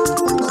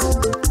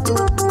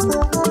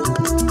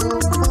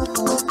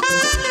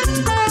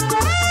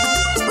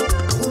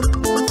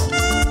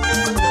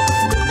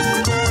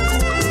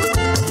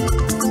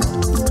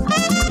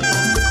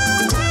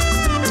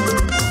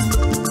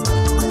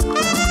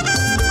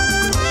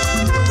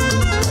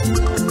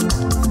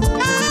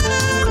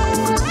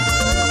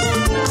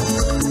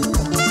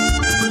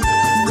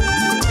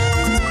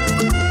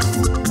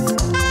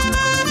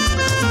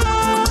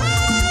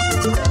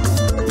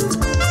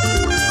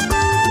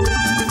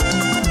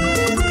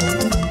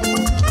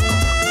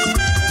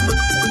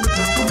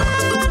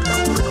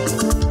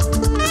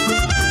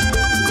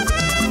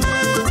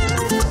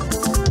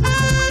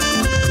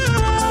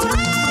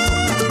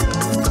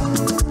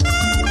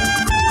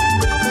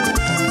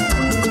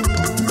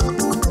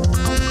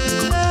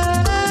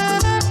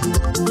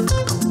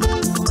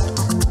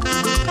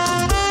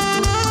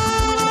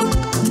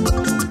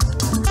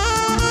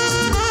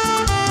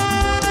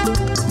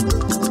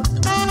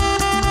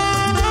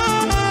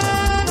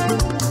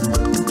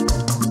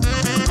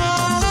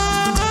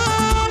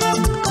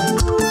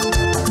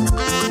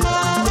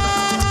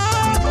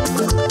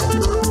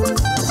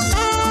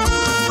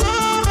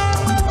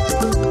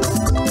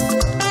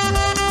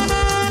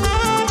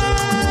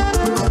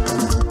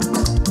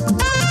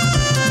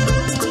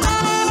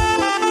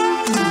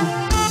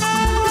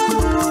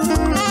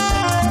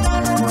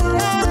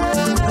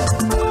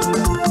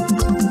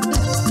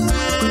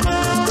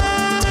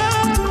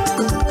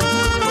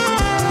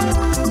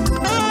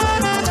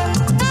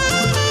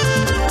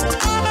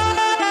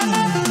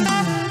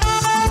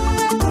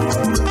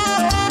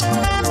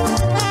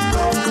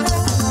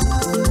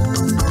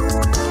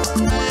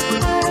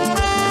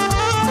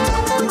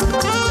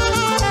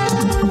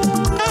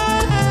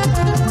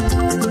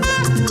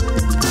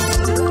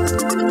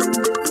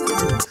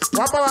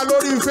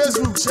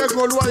 Facebook Segun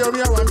Oluwayomi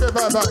àwọn àbẹ̀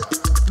bàbá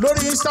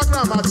lórí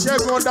Instagram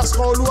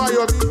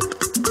 @Segun_Oluwayomi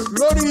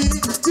lórí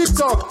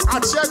TikTok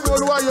 @Segun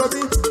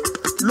Oluwayomi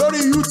lórí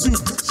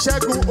YouTube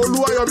Segun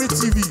Oluwayomi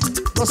TV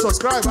lọ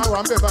subscribe àwọn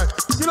àbẹ̀ báyìí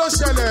kí ló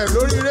ṣẹlẹ̀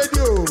lórí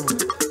rédíò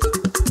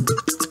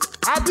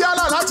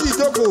Abíọ́lá láti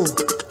Ìjókòó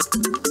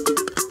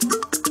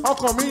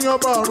ọkàn mi yan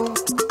bá ọ̀run.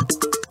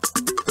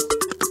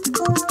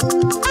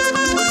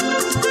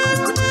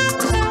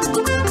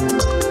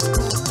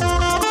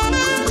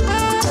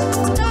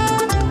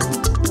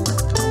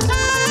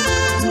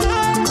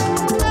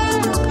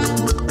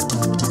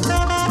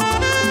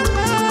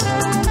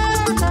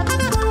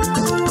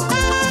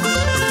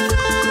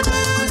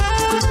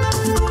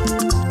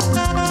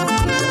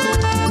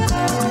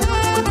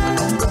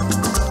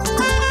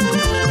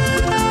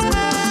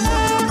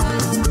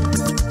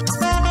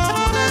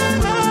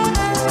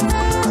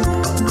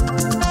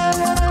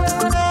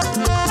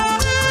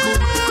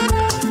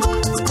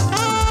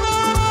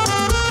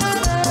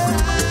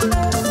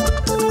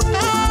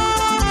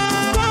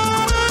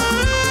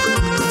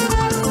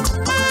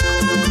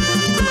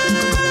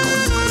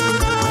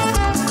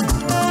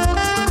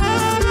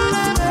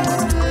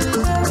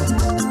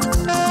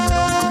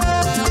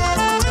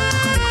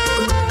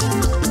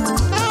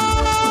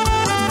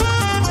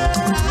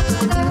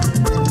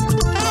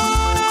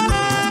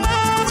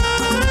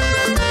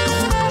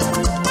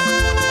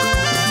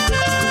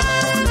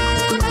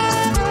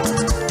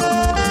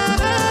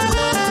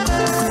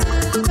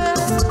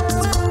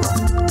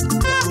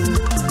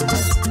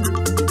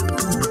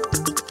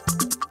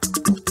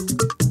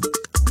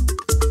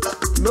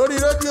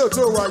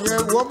 Tó wà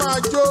yẹn wọ́n máa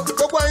jó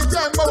gbogbo ẹ̀yin tí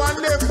ẹ̀ ń gbọ́ wá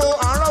nílé epo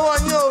àárọ̀wọ́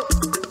yín o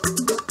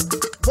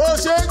bó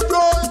ṣe ń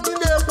jó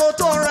nílé epo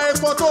tó ń ra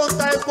epo tó ń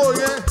ta epo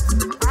yẹn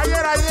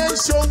ayérayé ń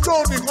ṣe ohun tó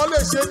nìkan lè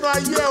ṣe inú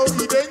ayé o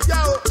ìdè ń já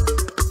o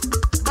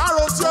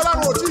márùn tí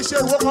Ọlọ́run ò tí ì ṣe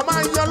ìwọ kan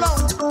máa ń yan Ọlọ́run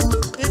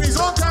in his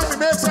own time he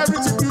makes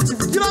everything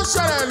beautiful kí ló ń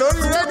ṣẹlẹ̀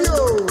lórí rédíò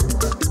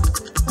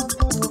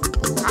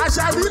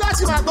Àṣàbí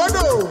láti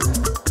Màgódò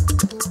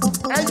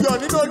ẹ yọ̀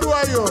nínú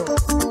Olúwa yọ̀.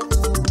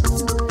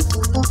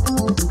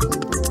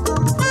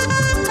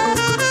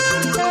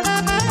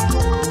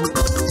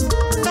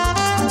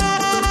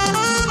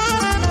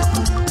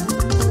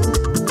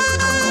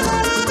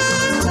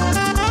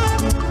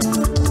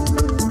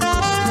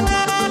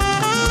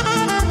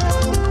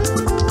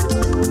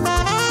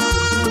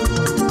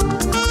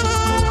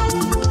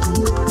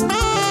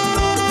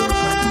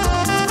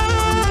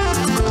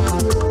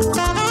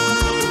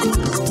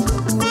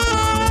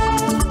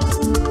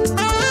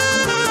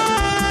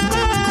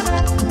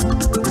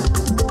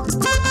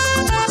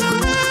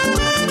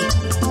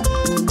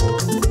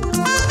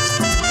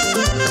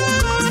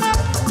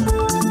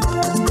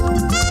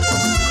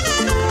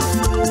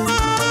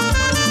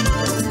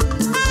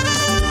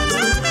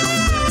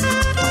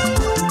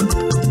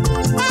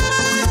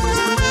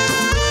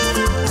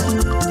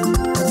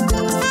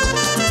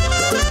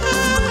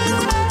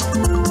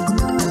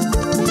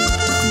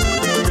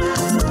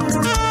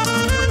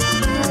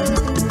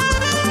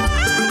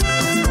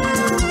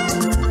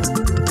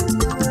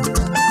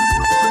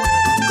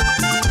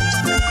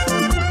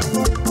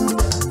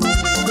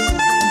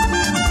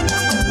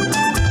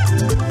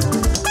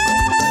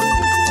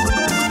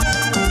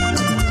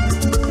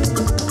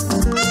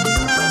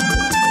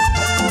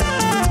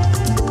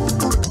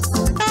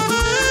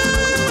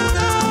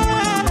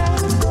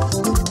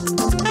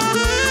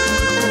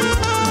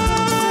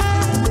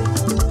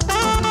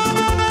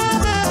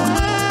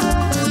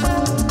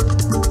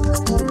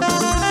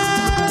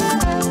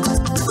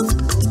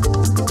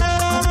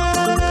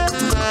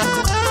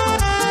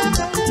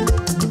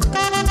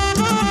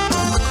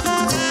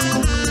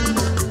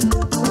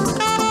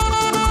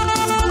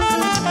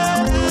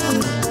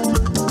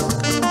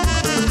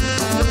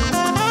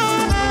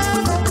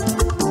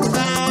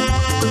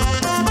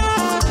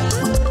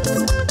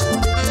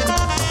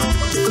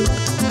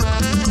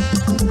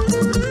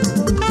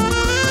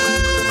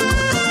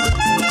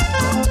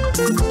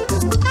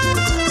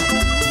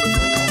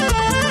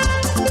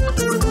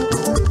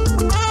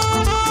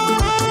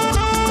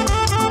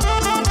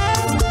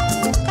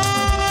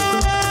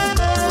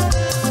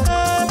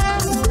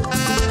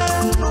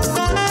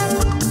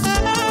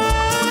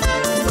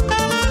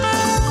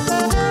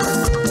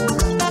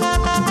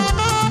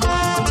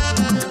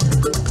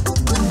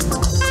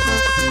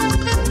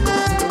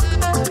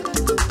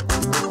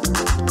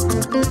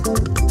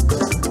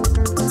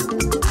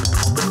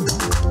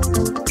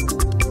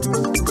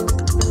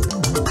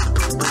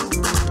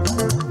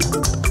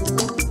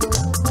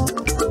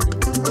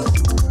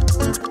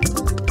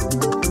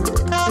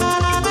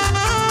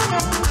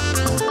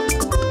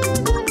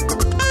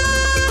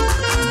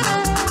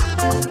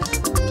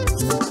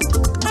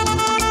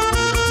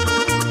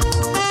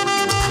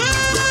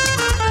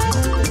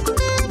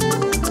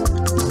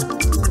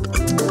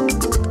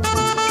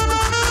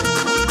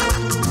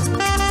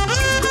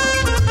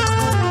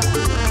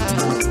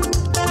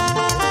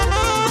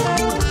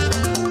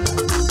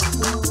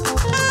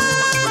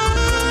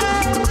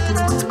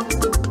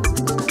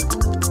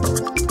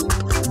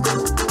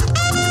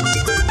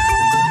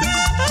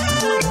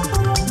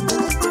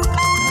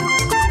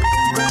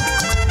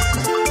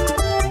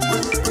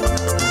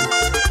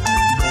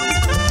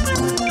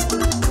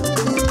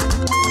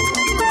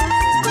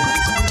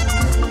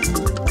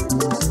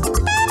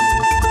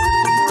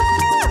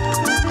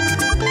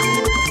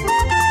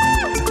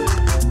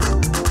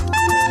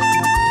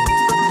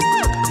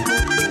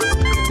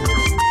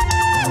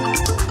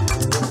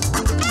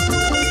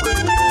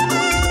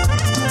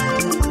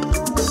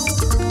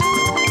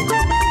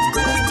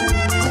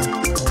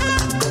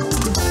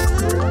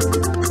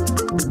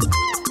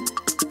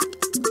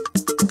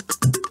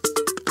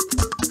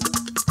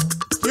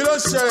 ló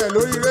ṣẹlẹ̀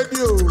lórí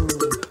rédíò.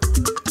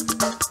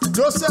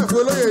 Joseph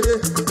Olóyèdè,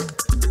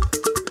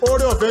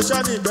 oore ọ̀fẹ́ ṣá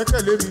ní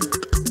ìgbẹ́kẹ̀lé mi.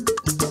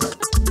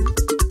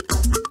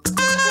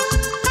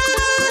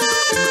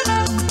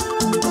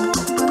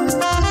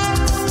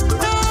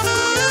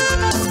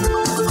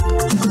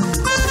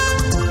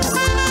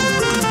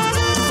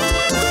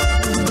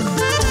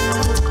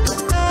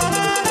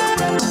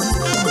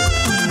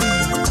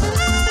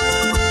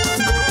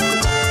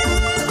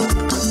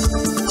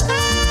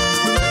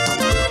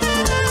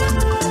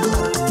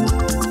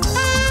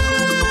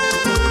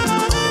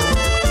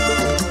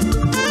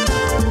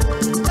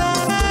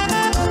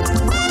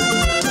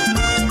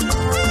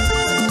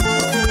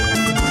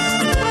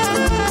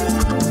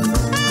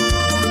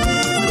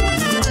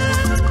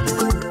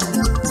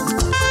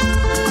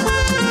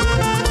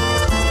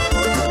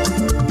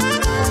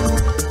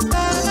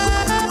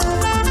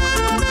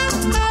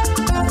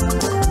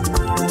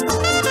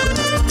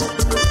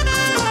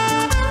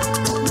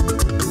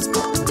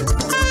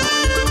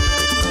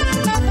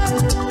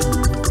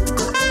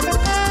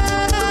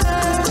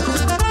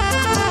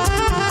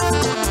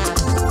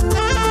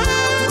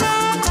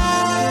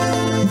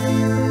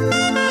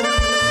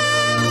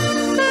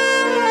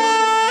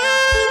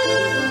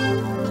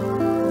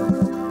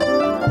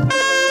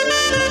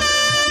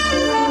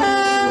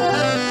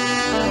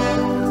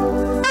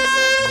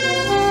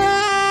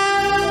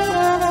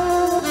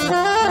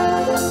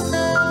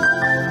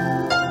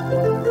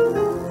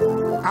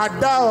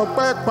 Àdá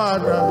ọpẹ́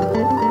padà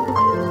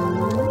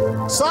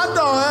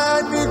sọ́dọ̀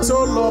ẹni tó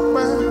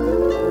lọ́pẹ́.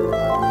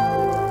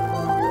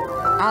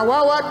 Àwa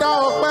wá dá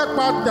ọpẹ́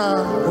padà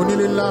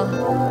onílé ńlá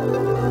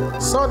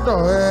sọ́dọ̀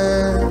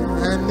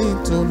ẹni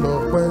tó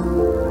lọ́pẹ́.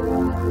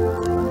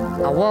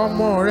 Àwa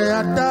ọmọ rẹ̀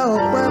á dá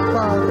ọpẹ́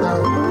padà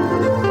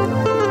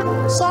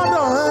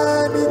sọ́dọ̀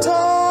ẹni tó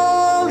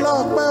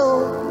lọ́pẹ́ o.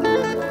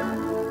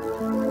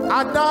 Á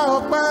dá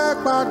ọpẹ́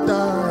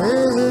padà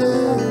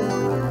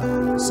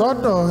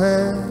sọ́dọ̀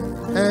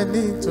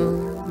ẹni tó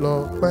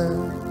lọ́pẹ́.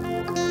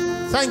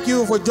 Thank you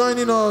for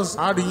joining us.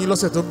 A rí yín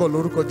lọ́sẹ̀ tó ń bọ̀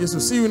lórúkọ Jésù.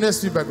 See you next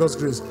week by God's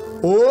grace.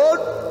 Ó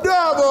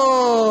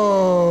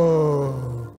dàbọ̀.